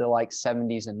between the like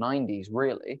 70s and 90s,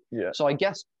 really. Yeah. So I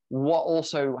guess what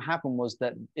also happened was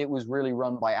that it was really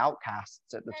run by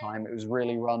outcasts at the time. It was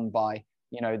really run by,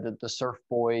 you know, the surf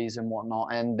boys and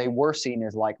whatnot. And they were seen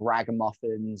as like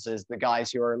ragamuffins, as the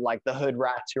guys who are like the hood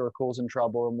rats who are causing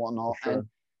trouble and whatnot. Sure. And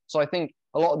so I think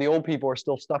a lot of the old people are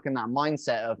still stuck in that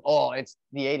mindset of, oh, it's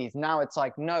the 80s. Now it's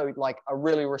like, no, like a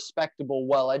really respectable,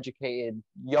 well-educated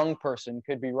young person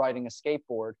could be riding a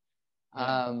skateboard.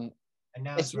 And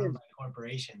now it's run by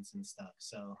corporations and stuff.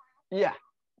 So yeah.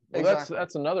 Well, exactly.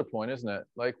 that's another point, isn't it?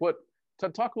 Like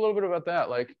talk a little bit about that.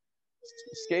 Like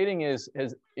skating has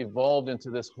evolved into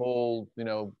this whole, you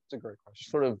know, it's a great question,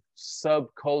 sort of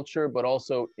subculture, but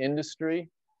also industry.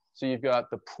 So you've got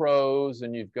the pros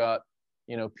and you've got,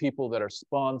 you know, people that are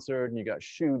sponsored and you got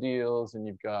shoe deals and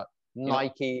you've got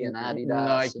Nike and Adidas.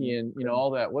 Nike and you know,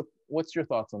 all that. What's your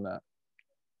thoughts on that?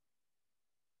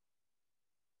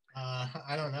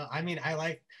 I don't know. I mean, I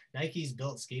like Nike's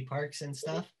built skate parks and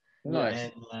stuff.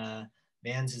 Nice. And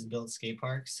Vans has built skate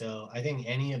parks. So I think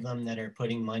any of them that are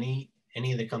putting money,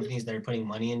 any of the companies that are putting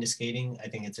money into skating, I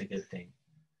think it's a good thing.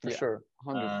 For sure.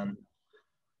 100%.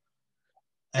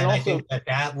 And also, I think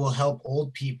that will help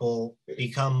old people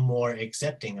become more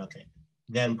accepting of it.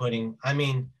 Them putting, I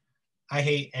mean, I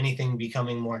hate anything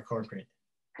becoming more corporate.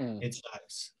 It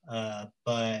sucks.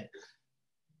 But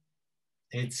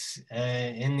it's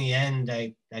in the end,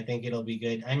 I think it'll be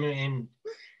good. I mean,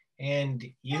 and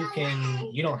you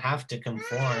don't have to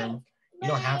conform. You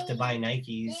don't have to buy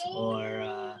Nikes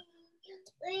or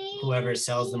whoever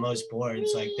sells the most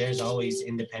boards. Like there's always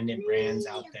independent brands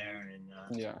out there.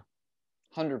 And yeah,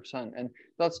 100%. And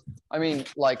that's, I mean,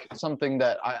 like something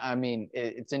that I mean,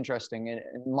 it's interesting. In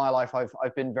my life,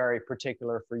 I've been very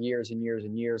particular for years and years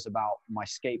and years about my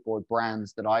skateboard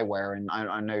brands that I wear. And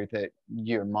I know that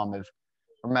you and Mom have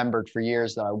remembered for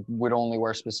years that I would only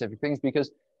wear specific things because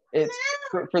it's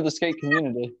for the skate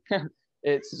community.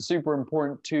 It's super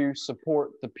important to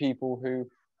support the people who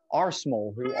are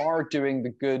small, who are doing the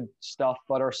good stuff,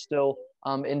 but are still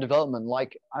in development.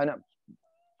 Like I know,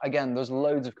 again, there's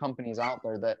loads of companies out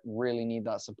there that really need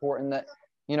that support, and that,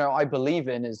 you know, I believe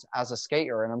in as a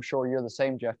skater, and I'm sure you're the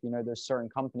same, Jeff. You know, there's certain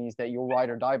companies that you'll ride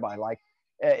or die by. Like,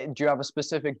 do you have a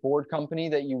specific board company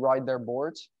that you ride their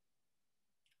boards?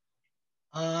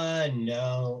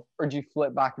 No. Or do you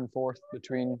flip back and forth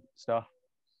between stuff?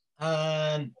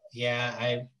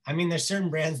 Yeah, I mean, there's certain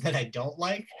brands that I don't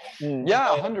like.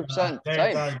 Yeah, 100%.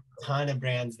 There's a ton of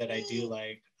brands that I do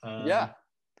like. Yeah.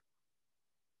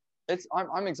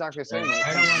 I'm exactly the same.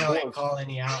 I don't want to like call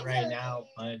any out right now,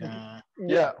 but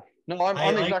yeah. No, I'm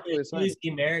like exactly the same. Use the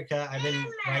America. I've been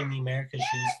riding the America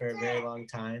shoes for a very long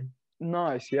time.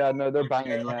 Nice. Yeah. No, they're They're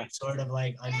banging. Yeah. like sort of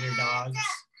like underdogs.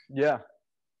 Yeah.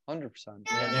 100%.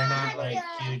 Yeah, they're not like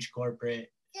huge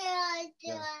corporate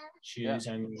Yeah. shoes.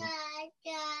 I mean,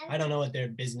 I don't know what their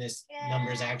business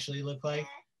numbers actually look like,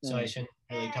 so I shouldn't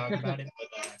really talk about it.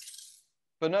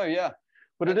 But no, yeah.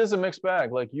 But it is a mixed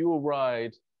bag. Like you will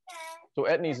ride. So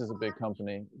Etnies is a big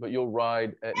company, but you'll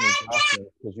ride Etnies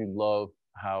because you love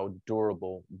how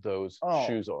durable those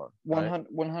shoes are. Right?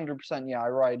 100%. Yeah, I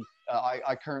ride.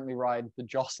 I currently ride the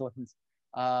Jocelyns,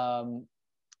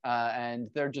 and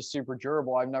they're just super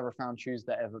durable. I've never found shoes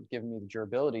that ever give me the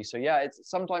durability. So yeah, it's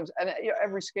sometimes, and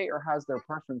every skater has their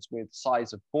preference with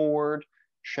size of board,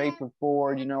 shape of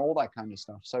board, all that kind of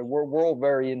stuff. So we're all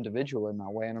very individual in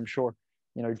that way, and I'm sure.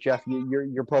 Jeff,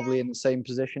 you're probably in the same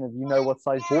position of what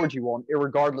size board you want,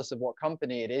 regardless of what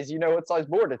company it is. You know what size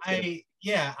board it's.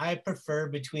 I prefer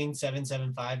between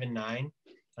 7.75 and 9.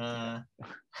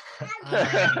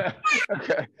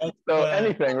 Okay. So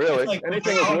anything really, like,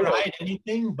 anything I'll is ride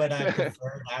anything, but I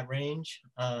prefer that range.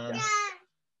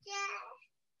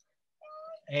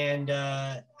 And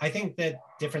I think that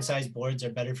different size boards are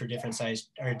better for different size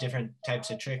or different types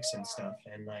of tricks and stuff.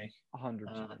 And like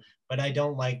 100%. But I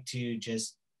don't like to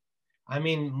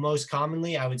most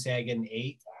commonly I would say I get an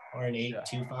 8 or an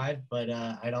 8.25, but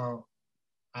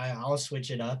I'll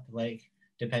switch it up like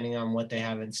depending on what they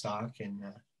have in stock. And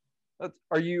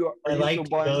I like to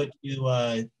go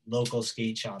to local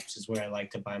skate shops is where I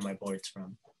like to buy my boards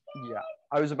from. Yeah,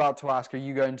 I was about to ask, are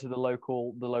you going to the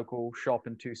local shop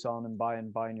in Tucson and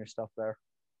buying your stuff there?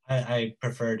 I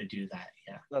prefer to do that.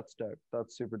 Yeah, that's dope.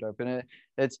 That's super dope. And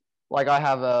it's like I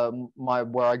have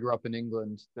where I grew up in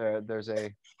England. There's a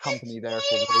company there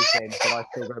called Racing that I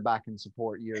still go back and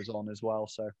support years on as well.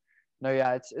 So no,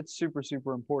 yeah, it's super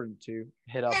super important to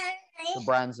hit up the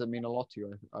brands that mean a lot to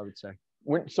you. I would say.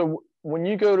 When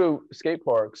you go to skate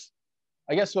parks,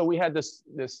 I guess we had this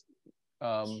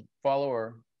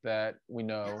follower that we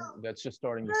know that's just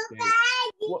starting to skate.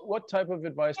 What type of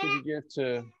advice would you give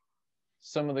to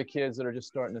some of the kids that are just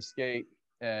starting to skate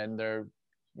and they're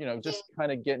just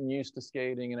kind of getting used to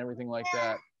skating and everything like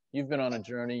that? You've been on a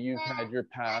journey, you've had your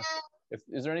path.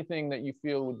 Is there anything that you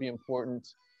feel would be important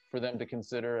for them to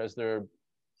consider as they're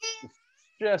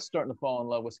just starting to fall in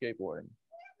love with skateboarding?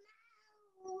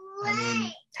 I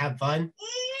mean, have fun.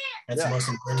 That's the most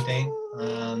important thing.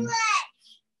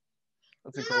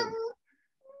 That's a great.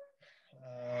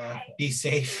 Be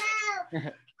safe.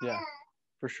 Yeah,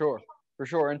 for sure.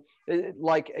 And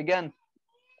again,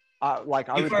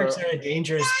 skate parks are a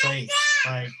dangerous place.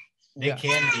 Like they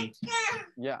can be.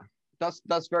 Yeah,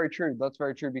 that's very true. That's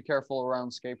very true. Be careful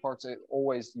around skate parks. It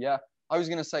always. Yeah, I was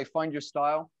gonna say, find your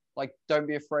style. Like, don't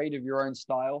be afraid of your own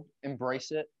style.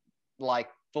 Embrace it. Like,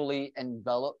 fully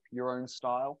envelop your own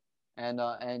style, and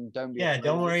don't be. Yeah,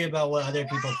 don't worry about what other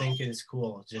people think is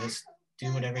cool. Just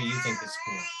do whatever you think is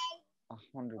cool.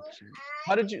 100%.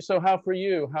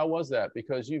 How was that?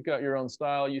 Because you've got your own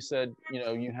style. You said,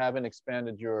 you haven't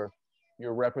expanded your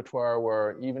repertoire,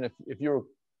 where even if you're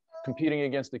competing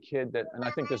against a kid that, and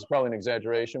I think this is probably an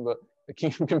exaggeration, but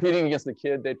competing against a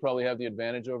kid, they'd probably have the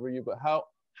advantage over you. But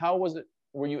how was it?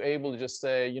 Were you able to just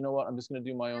say, you know what, I'm just going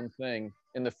to do my own thing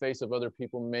in the face of other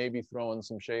people maybe throwing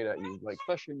some shade at you, like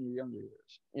especially in your younger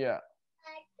years? Yeah.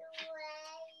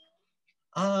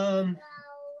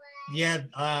 Yeah,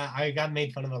 I got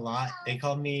made fun of a lot. They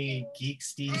called me Geek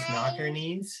Steve's knocker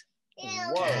knees.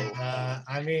 Whoa. And,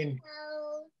 I mean,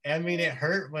 it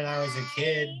hurt when I was a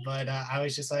kid, but I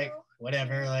was just like,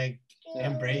 whatever, like,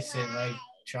 embrace it, like,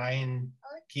 try and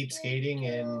keep skating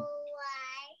and.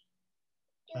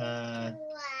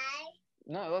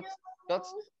 No,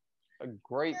 that's a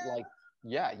great, like,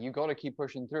 yeah, you got to keep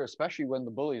pushing through, especially when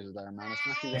the bullies are there, man.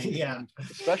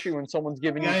 Especially when someone's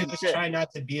giving you. Just try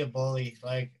not to be a bully.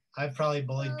 Like, I've probably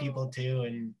bullied people too,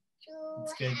 and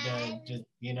it's good to just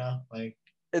like.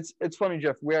 It's funny,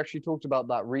 Jeff. We actually talked about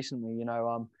that recently.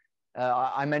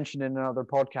 I mentioned in another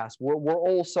podcast, we're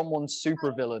all someone's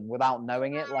supervillain without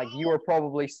knowing it. Like, you are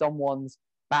probably someone's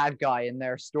bad guy in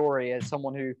their story as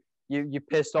someone who you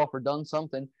pissed off or done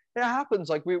something. It happens.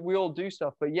 Like, we all do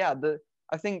stuff, but yeah,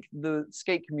 I think the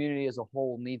skate community as a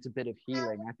whole needs a bit of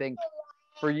healing. I think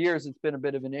for years it's been a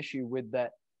bit of an issue with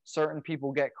that. Certain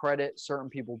people get credit, certain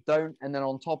people don't. And then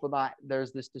on top of that,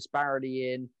 there's this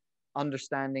disparity in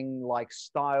understanding like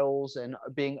styles and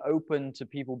being open to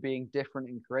people being different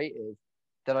and creative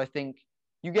that I think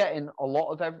you get in a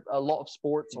lot of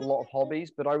sports, a lot of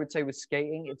hobbies. But I would say with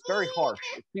skating, it's very harsh.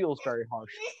 It feels very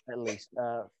harsh, at least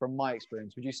from my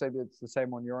experience. Would you say that it's the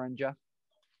same on your end, Jeff?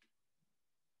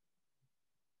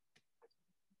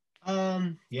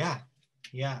 Yeah.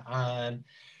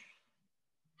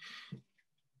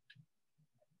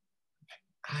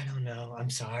 I don't know. I'm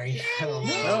sorry. I don't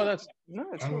No, know. that's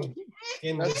I'm cool.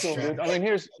 getting That's cool, dude. distracted. I mean,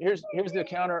 here's the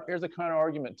counter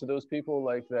argument to those people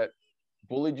like that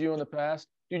bullied you in the past.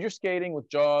 Dude, you're skating with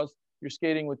Jaws. You're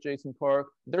skating with Jason Park.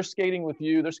 They're skating with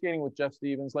you. They're skating with Jeff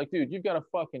Stevens. Like, dude, you've got a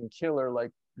fucking killer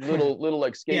like little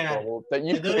like skate Yeah. bubble that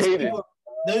you Those created.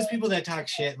 those people that talk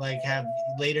shit like have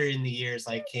later in the years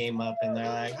like came up and they're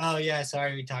like, oh yeah,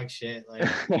 sorry we talk shit. Like,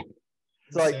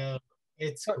 It's like, so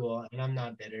it's cool, and I'm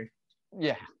not bitter.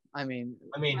 yeah, I mean,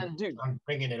 and dude, I'm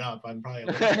bringing it up. I'm probably a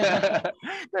little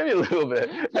Maybe a little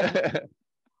bit.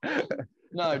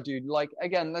 no, dude, like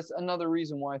again, that's another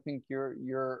reason why I think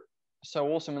you're so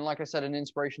awesome, and like I said, an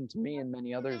inspiration to me and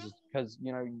many others is because,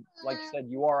 you know, like you said,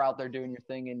 you are out there doing your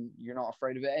thing and you're not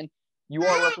afraid of it, and you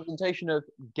are a representation of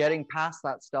getting past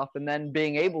that stuff and then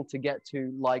being able to get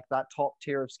to like that top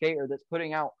tier of skater that's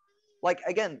putting out, like,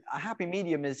 again, a happy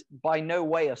medium is by no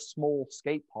way a small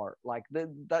skate park. Like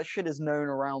that shit is known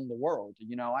around the world.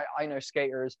 You know, I know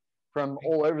skaters from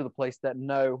all over the place that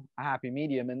know a happy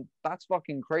medium, and that's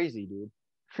fucking crazy, dude.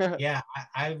 Yeah,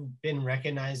 I've been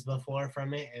recognized before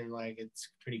from it, and like it's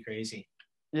pretty crazy.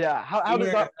 Yeah, how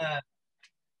does that?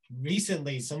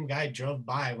 Recently, some guy drove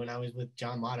by when I was with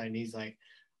John Mata, and he's like,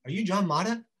 "Are you John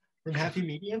Mata from Happy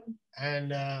Medium?"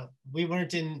 And we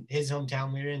weren't in his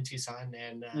hometown; we were in Tucson,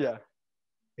 and Yeah,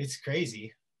 it's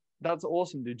crazy. that's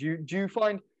awesome, dude. Do you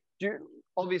find,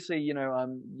 obviously, you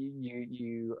know,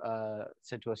 you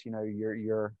said to us, you know,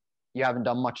 you haven't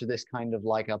done much of this kind of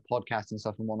like a podcast and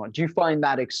stuff and whatnot. Do you find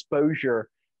that exposure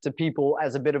to people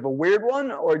as a bit of a weird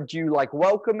one, or do you like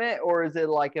welcome it, or is it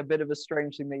like a bit of a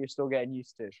strange thing that you're still getting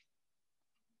used to?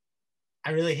 I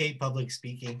really hate public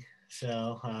speaking,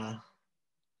 so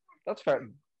That's fair,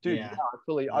 dude. Yeah.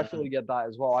 Yeah, I fully get that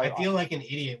as well. I feel like an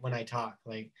idiot when I talk.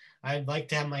 Like, I'd like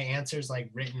to have my answers like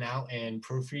written out and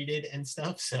proofreaded and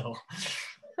stuff. So,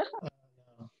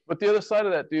 But the other side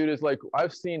of that, dude, is like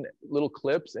I've seen little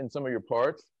clips in some of your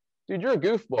parts. Dude, you're a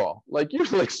goofball. Like you're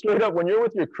like straight up when you're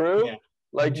with your crew. Yeah.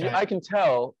 Like Okay. I can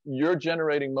tell you're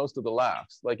generating most of the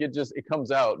laughs. Like it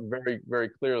comes out very, very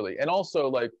clearly. And also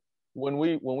like when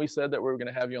we said that we were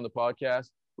going to have you on the podcast,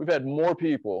 we've had more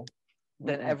people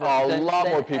Than ever. a lot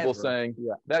than more people ever. saying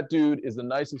Yeah. that dude is the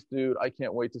nicest dude. I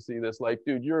can't wait to see this. Like,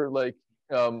 dude, you're like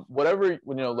whatever, you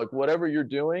know, like whatever you're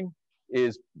doing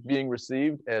is being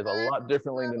received as a lot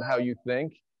differently than how you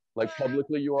think like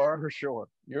publicly you are. For sure.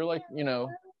 You're like, you know,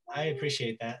 I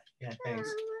appreciate that. Yeah, thanks.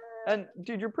 And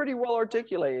dude, you're pretty well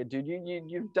articulated, dude.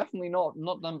 You've definitely not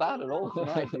done bad at all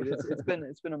tonight, dude.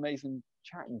 It's been amazing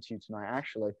chatting to you tonight,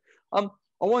 actually. I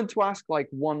wanted to ask like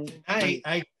one.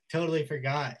 I totally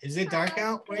forgot. Is it dark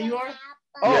out where you are?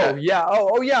 Oh yeah.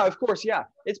 Oh yeah. Of course, yeah.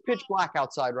 It's pitch black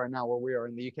outside right now where we are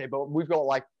in the UK, but we've got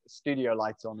like studio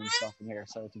lights on and stuff in here,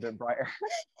 so it's a bit brighter.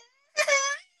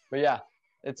 But yeah,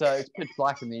 it's pitch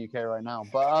black in the UK right now.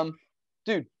 But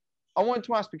dude, I wanted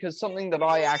to ask because something that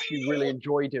I actually really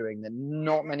enjoy doing that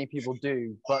not many people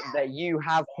do, but that you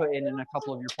have put in a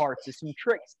couple of your parts is some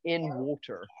tricks in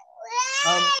water.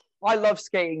 I love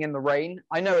skating in the rain.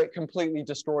 I know it completely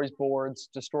destroys boards,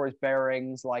 destroys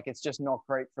bearings. Like it's just not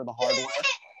great for the hardware.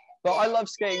 But I love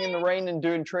skating in the rain and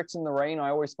doing tricks in the rain. I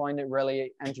always find it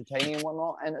really entertaining and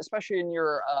whatnot. And especially in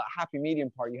your happy medium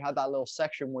part, you had that little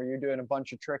section where you're doing a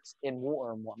bunch of tricks in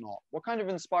water and whatnot. What kind of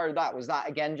inspired that? Was that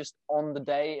again just on the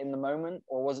day in the moment,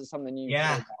 or was it something you?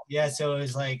 Yeah. So it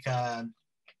was like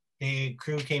the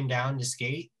crew came down to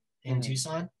skate in Mhm.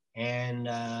 Tucson,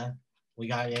 and we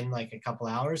got in like a couple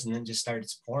hours, and then just started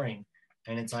pouring.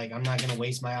 And it's like I'm not gonna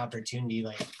waste my opportunity.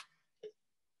 Like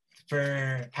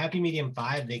for Happy Medium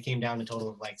 5, they came down a total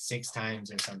of like 6 times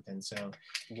or something. So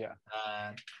Yeah.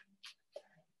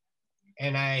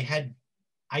 and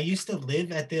I used to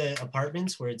live at the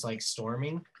apartments where it's like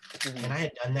storming, Mhm. and I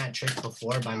had done that trick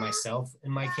before by myself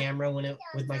with my camera when it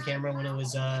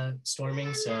was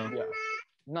storming. So Yeah.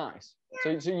 Nice. So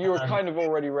you were kind of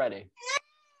already ready.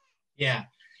 yeah.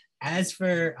 As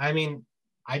for, I mean,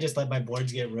 I just let my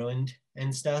boards get ruined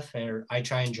and stuff, or I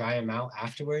try and dry them out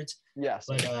afterwards. Yes.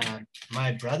 But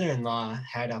my brother-in-law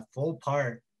had a full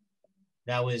part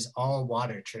that was all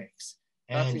water tricks,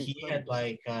 and That's he had incredible.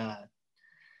 like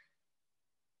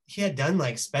he had done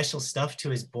like special stuff to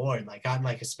his board, like gotten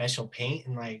like a special paint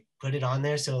and like put it on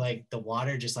there so like the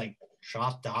water just like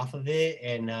dropped off of it,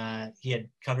 and he had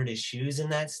covered his shoes in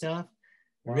that stuff.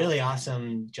 Wow. Really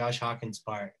awesome Josh Hawkins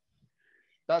part.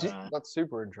 That's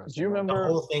super interesting. do you The remember?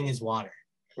 whole thing is water.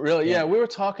 Really? Yeah. Yeah, we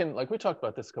talked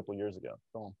about this a couple of years ago,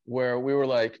 where we were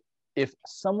like, if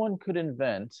someone could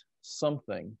invent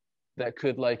something that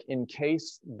could like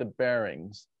encase the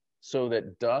bearings so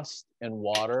that dust and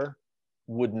water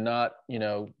would not, you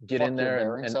know, get Fuck in your there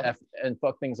bearings up. and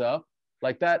fuck things up.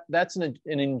 Like that's an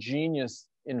ingenious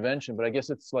invention, but I guess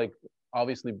it's like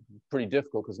obviously pretty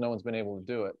difficult because no one's been able to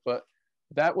do it. But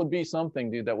that would be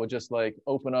something, dude, that would just like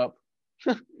open up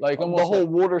like The almost whole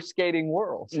water skating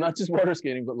world. not just water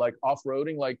skating, but like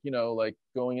off-roading, like, you know, like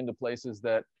going into places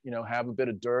that, you know, have a bit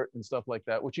of dirt and stuff like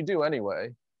that, which you do anyway,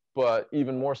 but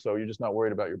even more so, you're just not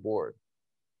worried about your board.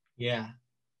 Yeah.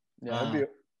 Yeah,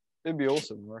 it'd be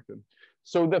awesome, I reckon.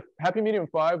 So the Happy Medium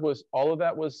 5 was, all of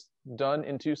that was done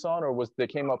in Tucson, or was they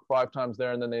came up 5 times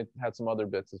there and then they had some other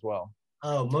bits as well?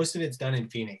 Oh, most of it's done in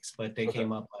Phoenix, but they Okay.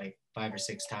 came up like 5 or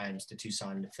 6 times to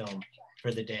Tucson to film for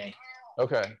the day.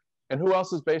 Okay. And who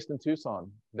else is based in Tucson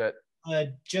that?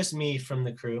 Just me from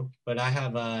the crew, but I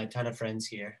have a ton of friends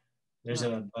here. There's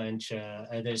a bunch.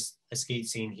 There's a skate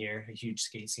scene here, a huge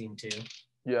skate scene too.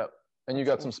 Yeah. And you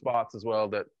got some spots as well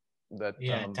that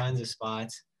Yeah, tons of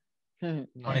spots. I Nice.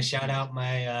 want to shout out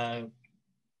my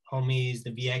homies,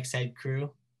 the VX Head crew.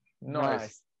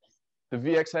 nice. The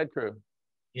VX Head crew.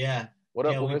 Yeah, What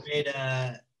up, yeah. We boys? made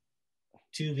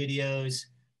 2 videos,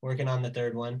 working on the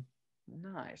 3rd one.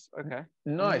 Nice. Okay.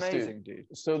 Nice, Amazing, dude.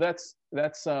 So that's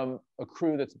a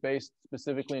crew that's based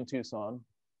specifically in Tucson.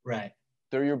 Right.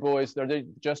 They're your boys. Are they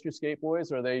just your skate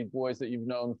boys, or are they boys that you've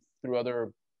known through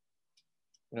other,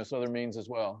 you know, other means as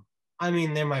well? I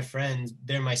mean, they're my friends.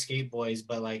 They're my skate boys,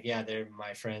 but like, yeah, they're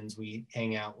my friends. We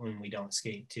hang out when we don't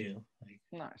skate too. Like,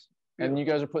 Nice. And you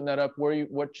guys are putting that up.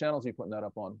 What channels are you putting that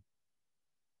up on?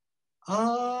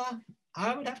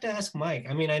 I would have to ask Mike.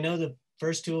 I mean, I know the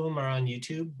first 2 of them are on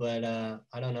YouTube, but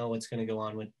I don't know what's going to go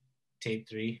on with tape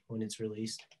 3 when it's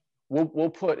released.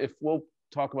 We'll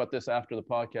talk about this after the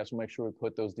podcast. We'll make sure we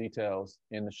put those details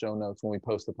in the show notes when we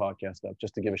post the podcast up,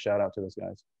 just to give a shout out to those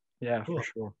guys. Yeah, Cool. for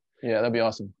sure. Yeah, that'd be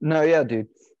awesome. No, yeah, dude.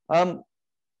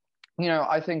 You know,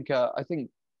 I think,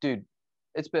 dude,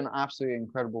 it's been absolutely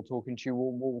incredible talking to you.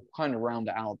 We'll kind of round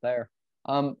it out there.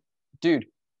 Dude,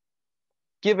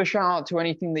 give a shout out to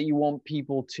anything that you want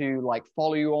people to like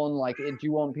follow you on. Like, do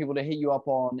you want people to hit you up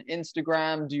on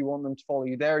Instagram? Do you want them to follow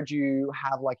you there? Do you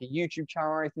have like a YouTube channel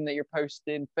or anything that you're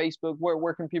posting? Facebook?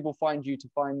 Where can people find you to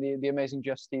find the amazing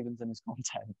Jeff Stevens and his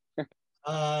content?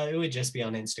 It would just be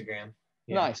on Instagram.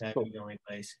 Yeah, Nice, that'd cool. be the only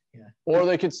place. Yeah. Or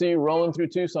they could see you rolling through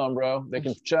Tucson, bro. They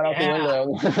can shout out Yeah. the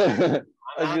window.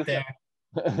 I'm out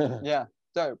there. Yeah,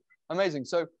 dope, amazing.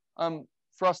 So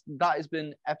for us, that has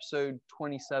been episode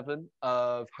 27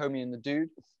 of Homie and the Dude.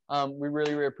 We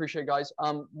really appreciate it, guys.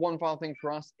 One final thing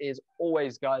for us is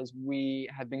always, guys, we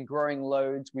have been growing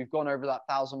loads. We've gone over that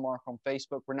 1,000 mark on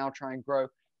Facebook. We're now trying to grow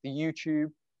the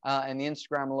YouTube and the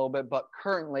Instagram a little bit, but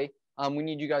currently we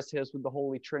need you guys to hit us with the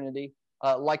Holy Trinity.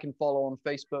 Like and follow on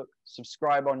Facebook,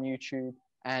 subscribe on YouTube,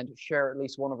 and share at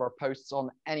least one of our posts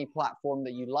on any platform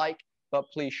that you like. But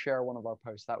please share one of our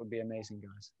posts. That would be amazing,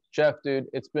 guys. Jeff, dude,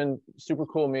 it's been super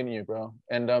cool meeting you, bro.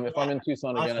 And if I'm in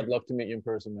Tucson again, I'd love to meet you in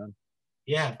person, man.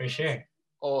 Yeah, for sure.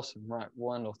 Awesome. Right,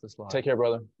 we'll end off this live. Take care,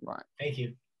 brother. Right, Thank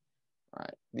you.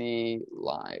 right. The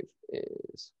live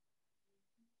is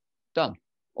done.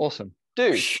 Awesome.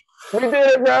 Dude, We did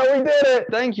it, bro. We did it.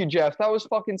 thank you, Jeff. That was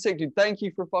fucking sick, dude. Thank you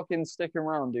for fucking sticking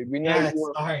around, dude. We know Yeah, you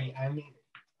were... sorry. I mean,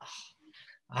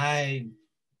 I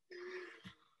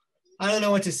don't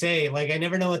know what to say. Like, I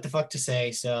never know what the fuck to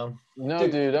say. So No,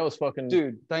 dude, that was fucking.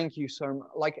 Dude, thank you so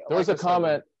much. there was like a I said,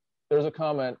 comment. There was a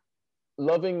comment.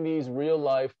 Loving these real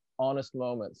life, honest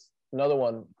moments. Another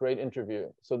one. Great interview.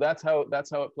 So that's how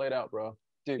it played out, bro.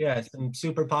 dude, yeah, some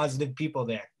super positive people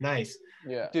there. Nice.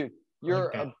 Yeah. dude, you're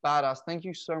Okay. a badass. Thank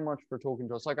you so much for talking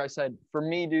to us. Like I said, for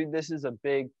me, dude, this is a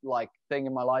big like thing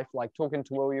in my life. Like talking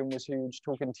to William was huge.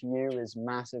 Talking to you is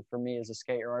massive for me as a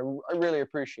skater. I really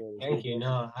appreciate it. Thank you.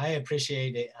 No, I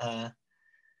appreciate it.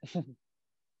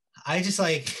 I just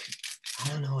like, I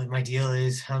don't know what my deal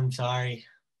is. I'm sorry.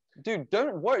 Dude,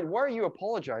 don't worry. Why are you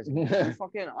apologizing?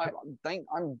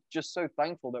 I'm just so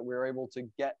thankful that we were able to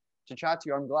get to chat to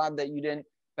you. I'm glad that you didn't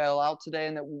bail out today,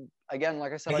 and that again,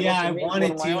 like I said, Yeah, I got to meet one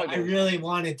wanted of my to. I idols. really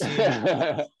wanted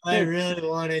to. I really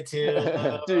wanted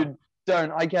to. Dude,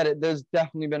 don't. I get it. There's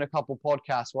definitely been a couple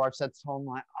podcasts where I've said to Tom,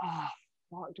 like,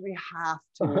 fuck, do we have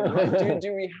to? Like,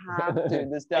 do we have to?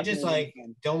 There's I definitely just like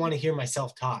don't want to hear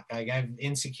myself talk. Like, I have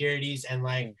insecurities, and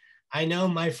like I know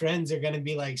my friends are gonna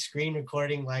be like screen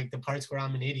recording like the parts where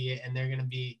I'm an idiot, and they're gonna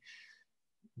be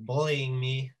bullying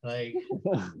me. Like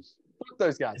fuck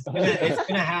those guys. it's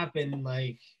gonna happen.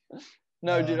 Like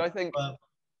No, dude, I think, but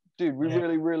dude, we yeah.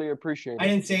 really appreciate I it.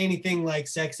 didn't say anything like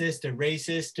sexist or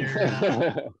racist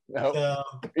or. No. So,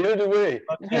 Neither do we.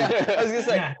 Yeah, I was gonna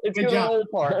say Yeah, it's good good job. all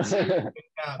parts.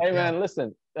 Hey man,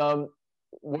 listen. To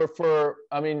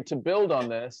build on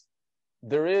this,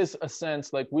 there is a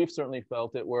sense, like we've certainly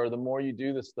felt it, where the more you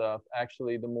do this stuff,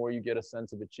 actually, the more you get a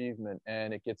sense of achievement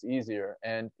and it gets easier.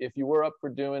 And if you were up for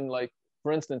doing, like,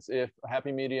 for instance, if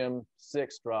Happy Medium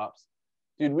 6 drops,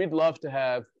 dude, we'd love to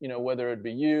have, you know, whether it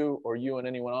be you or you and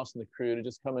anyone else in the crew to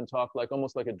just come and talk, like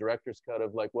almost like a director's cut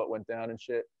of like what went down and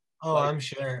shit. Oh, like,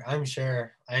 I'm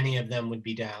sure any of them would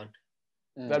be down.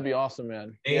 That'd be awesome,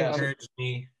 man. They encouraged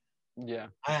me. Yeah.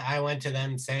 I went to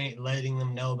them letting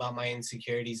them know about my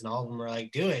insecurities, and all of them were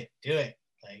like, do it.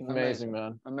 Like, amazing,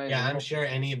 man. Amazing. Yeah, I'm sure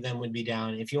any of them would be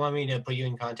down. If you want me to put you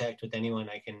in contact with anyone,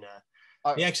 I can.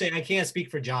 Actually, I can't speak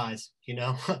for Jaws, you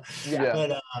know. Yeah.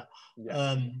 But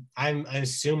I'm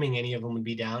assuming any of them would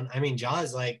be down. I mean,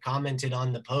 Jaws like commented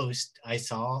on the post I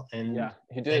saw, and yeah,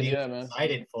 he did. he Yeah, was man.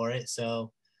 excited for it.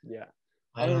 So yeah,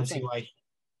 I don't see why.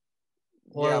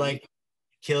 Or like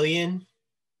Killian.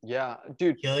 Yeah,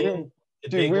 dude. Killian, the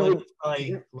big one.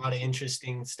 Probably a lot of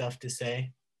interesting stuff to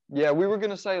say. Yeah, we were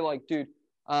gonna say like, dude.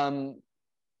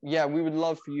 Yeah, we would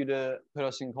love for you to put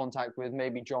us in contact with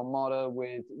maybe John Mata,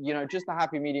 with, you know, just the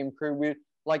Happy Medium crew. We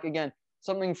like, again,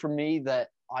 something for me that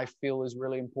I feel is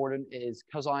really important is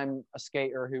because I'm a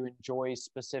skater who enjoys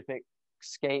specific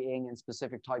skating and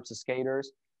specific types of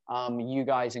skaters. You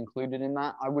guys included in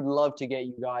that. I would love to get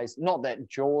you guys, not that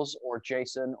Jules or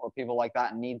Jason or people like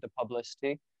that need the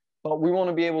publicity, but we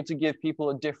want to be able to give people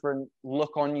a different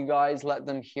look on you guys, let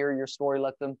them hear your story,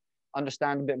 let them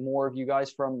understand a bit more of you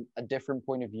guys from a different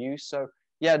point of view. So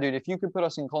yeah, dude, if you could put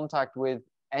us in contact with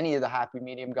any of the Happy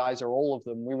Medium guys or all of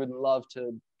them, we would love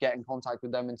to get in contact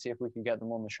with them and see if we could get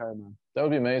them on the show, man. That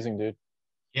would be amazing, dude.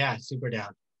 Yeah, super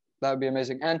down. That would be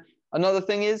amazing. And another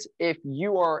thing is, if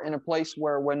you are in a place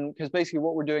where because basically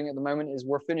what we're doing at the moment is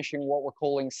we're finishing what we're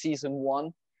calling season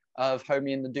 1 of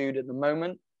Homie and the Dude at the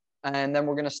moment. And then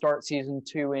we're going to start season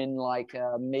 2 in like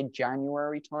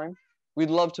mid-January time. We'd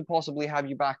love to possibly have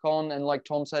you back on, and like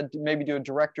Tom said, maybe do a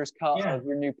director's cut of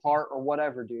your new part or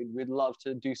whatever, dude. We'd love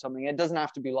to do something. It doesn't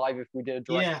have to be live if we did a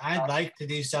director's cut. I'd like to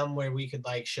do something where we could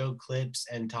like show clips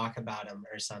and talk about them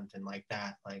or something like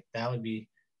that. Like that would be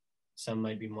something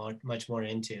I'd be much more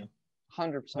into.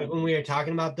 100%. Like when we were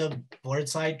talking about the board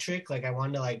slide trick, like I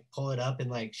wanted to like pull it up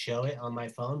and like show it on my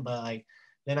phone, but like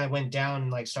then I went down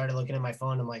and like started looking at my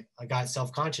phone. I'm like, I got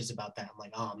self-conscious about that. I'm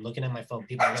like, oh, I'm looking at my phone.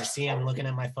 People are gonna see I'm looking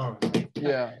at my phone. Like,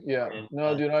 yeah. And,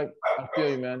 no, dude, I feel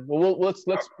you, man. Well, let's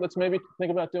maybe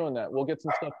think about doing that. We'll get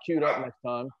some stuff queued up next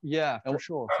time. Yeah, for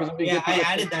sure. Yeah, I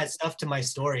added that stuff to my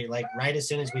story like right as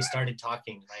soon as we started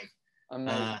talking.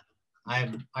 Like,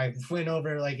 I went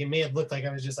over, like it may have looked like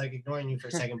I was just like ignoring you for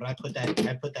a second, but I put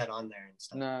that on there and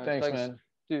stuff. No, thanks, man.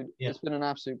 Dude, it's been an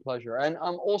absolute pleasure. And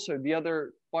also the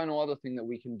other thing that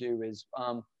we can do is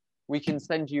we can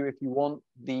send you, if you want,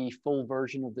 the full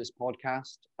version of this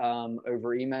podcast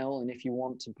over email. And if you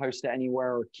want to post it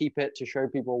anywhere or keep it to show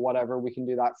people whatever, we can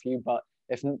do that for you. But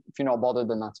if you're not bothered,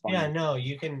 then that's fine. Yeah, no,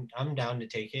 you can. I'm down to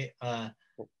take it.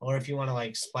 Or if you want to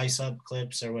like spice up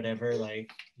clips or whatever, like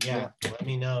let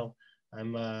me know.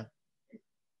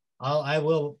 I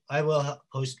will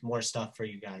post more stuff for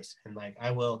you guys, and like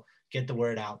I will get the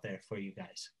word out there for you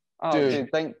guys. Oh, dude,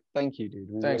 thank you, dude.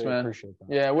 Thanks, really man. Appreciate that.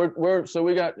 Yeah,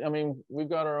 we've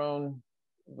got our own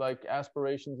like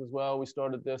aspirations as well. We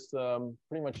started this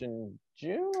pretty much in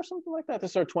June or something like that.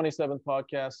 This is our 27th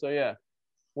podcast. So yeah,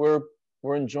 we're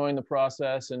enjoying the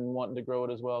process and wanting to grow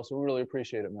it as well. So we really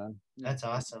appreciate it, man. That's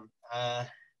awesome.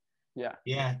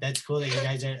 Yeah, that's cool that you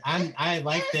guys are. I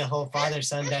like the whole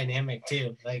father-son dynamic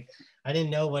too. Like I didn't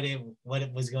know what it what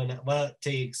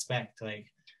to expect. Like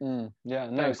yeah,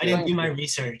 no, I didn't do my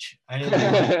research. I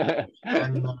didn't.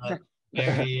 I'm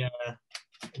very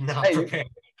not prepared.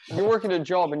 You're working a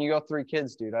job and you got 3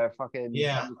 kids, dude. I fucking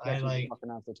I like fucking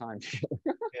half the time.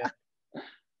 Yeah.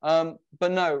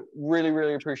 But no,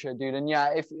 really appreciate it, dude. And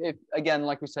yeah, if again,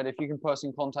 like we said, if you can put us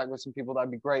in contact with some people,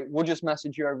 that'd be great. We'll just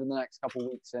message you over the next couple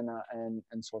of weeks and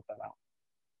sort that out.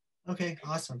 Okay,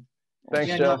 awesome.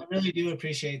 Thanks, Joe. No, I really do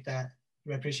appreciate that.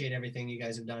 I appreciate everything you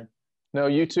guys have done. No,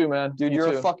 you too, man. Dude,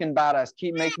 you're a fucking badass.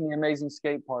 Keep making the amazing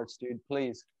skate parts, dude.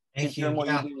 Please. Thank you.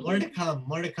 Yeah, more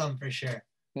to come for sure.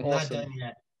 Awesome. Not done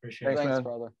yet, for sure. Thanks, man.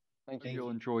 brother. Thank you. If you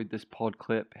enjoyed this pod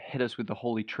clip, hit us with the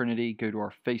Holy Trinity. Go to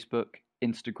our Facebook,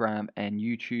 Instagram, and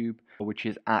YouTube, which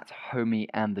is at Homie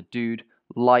and the Dude.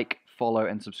 Like, follow,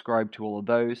 and subscribe to all of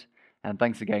those. And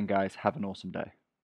thanks again, guys. Have an awesome day.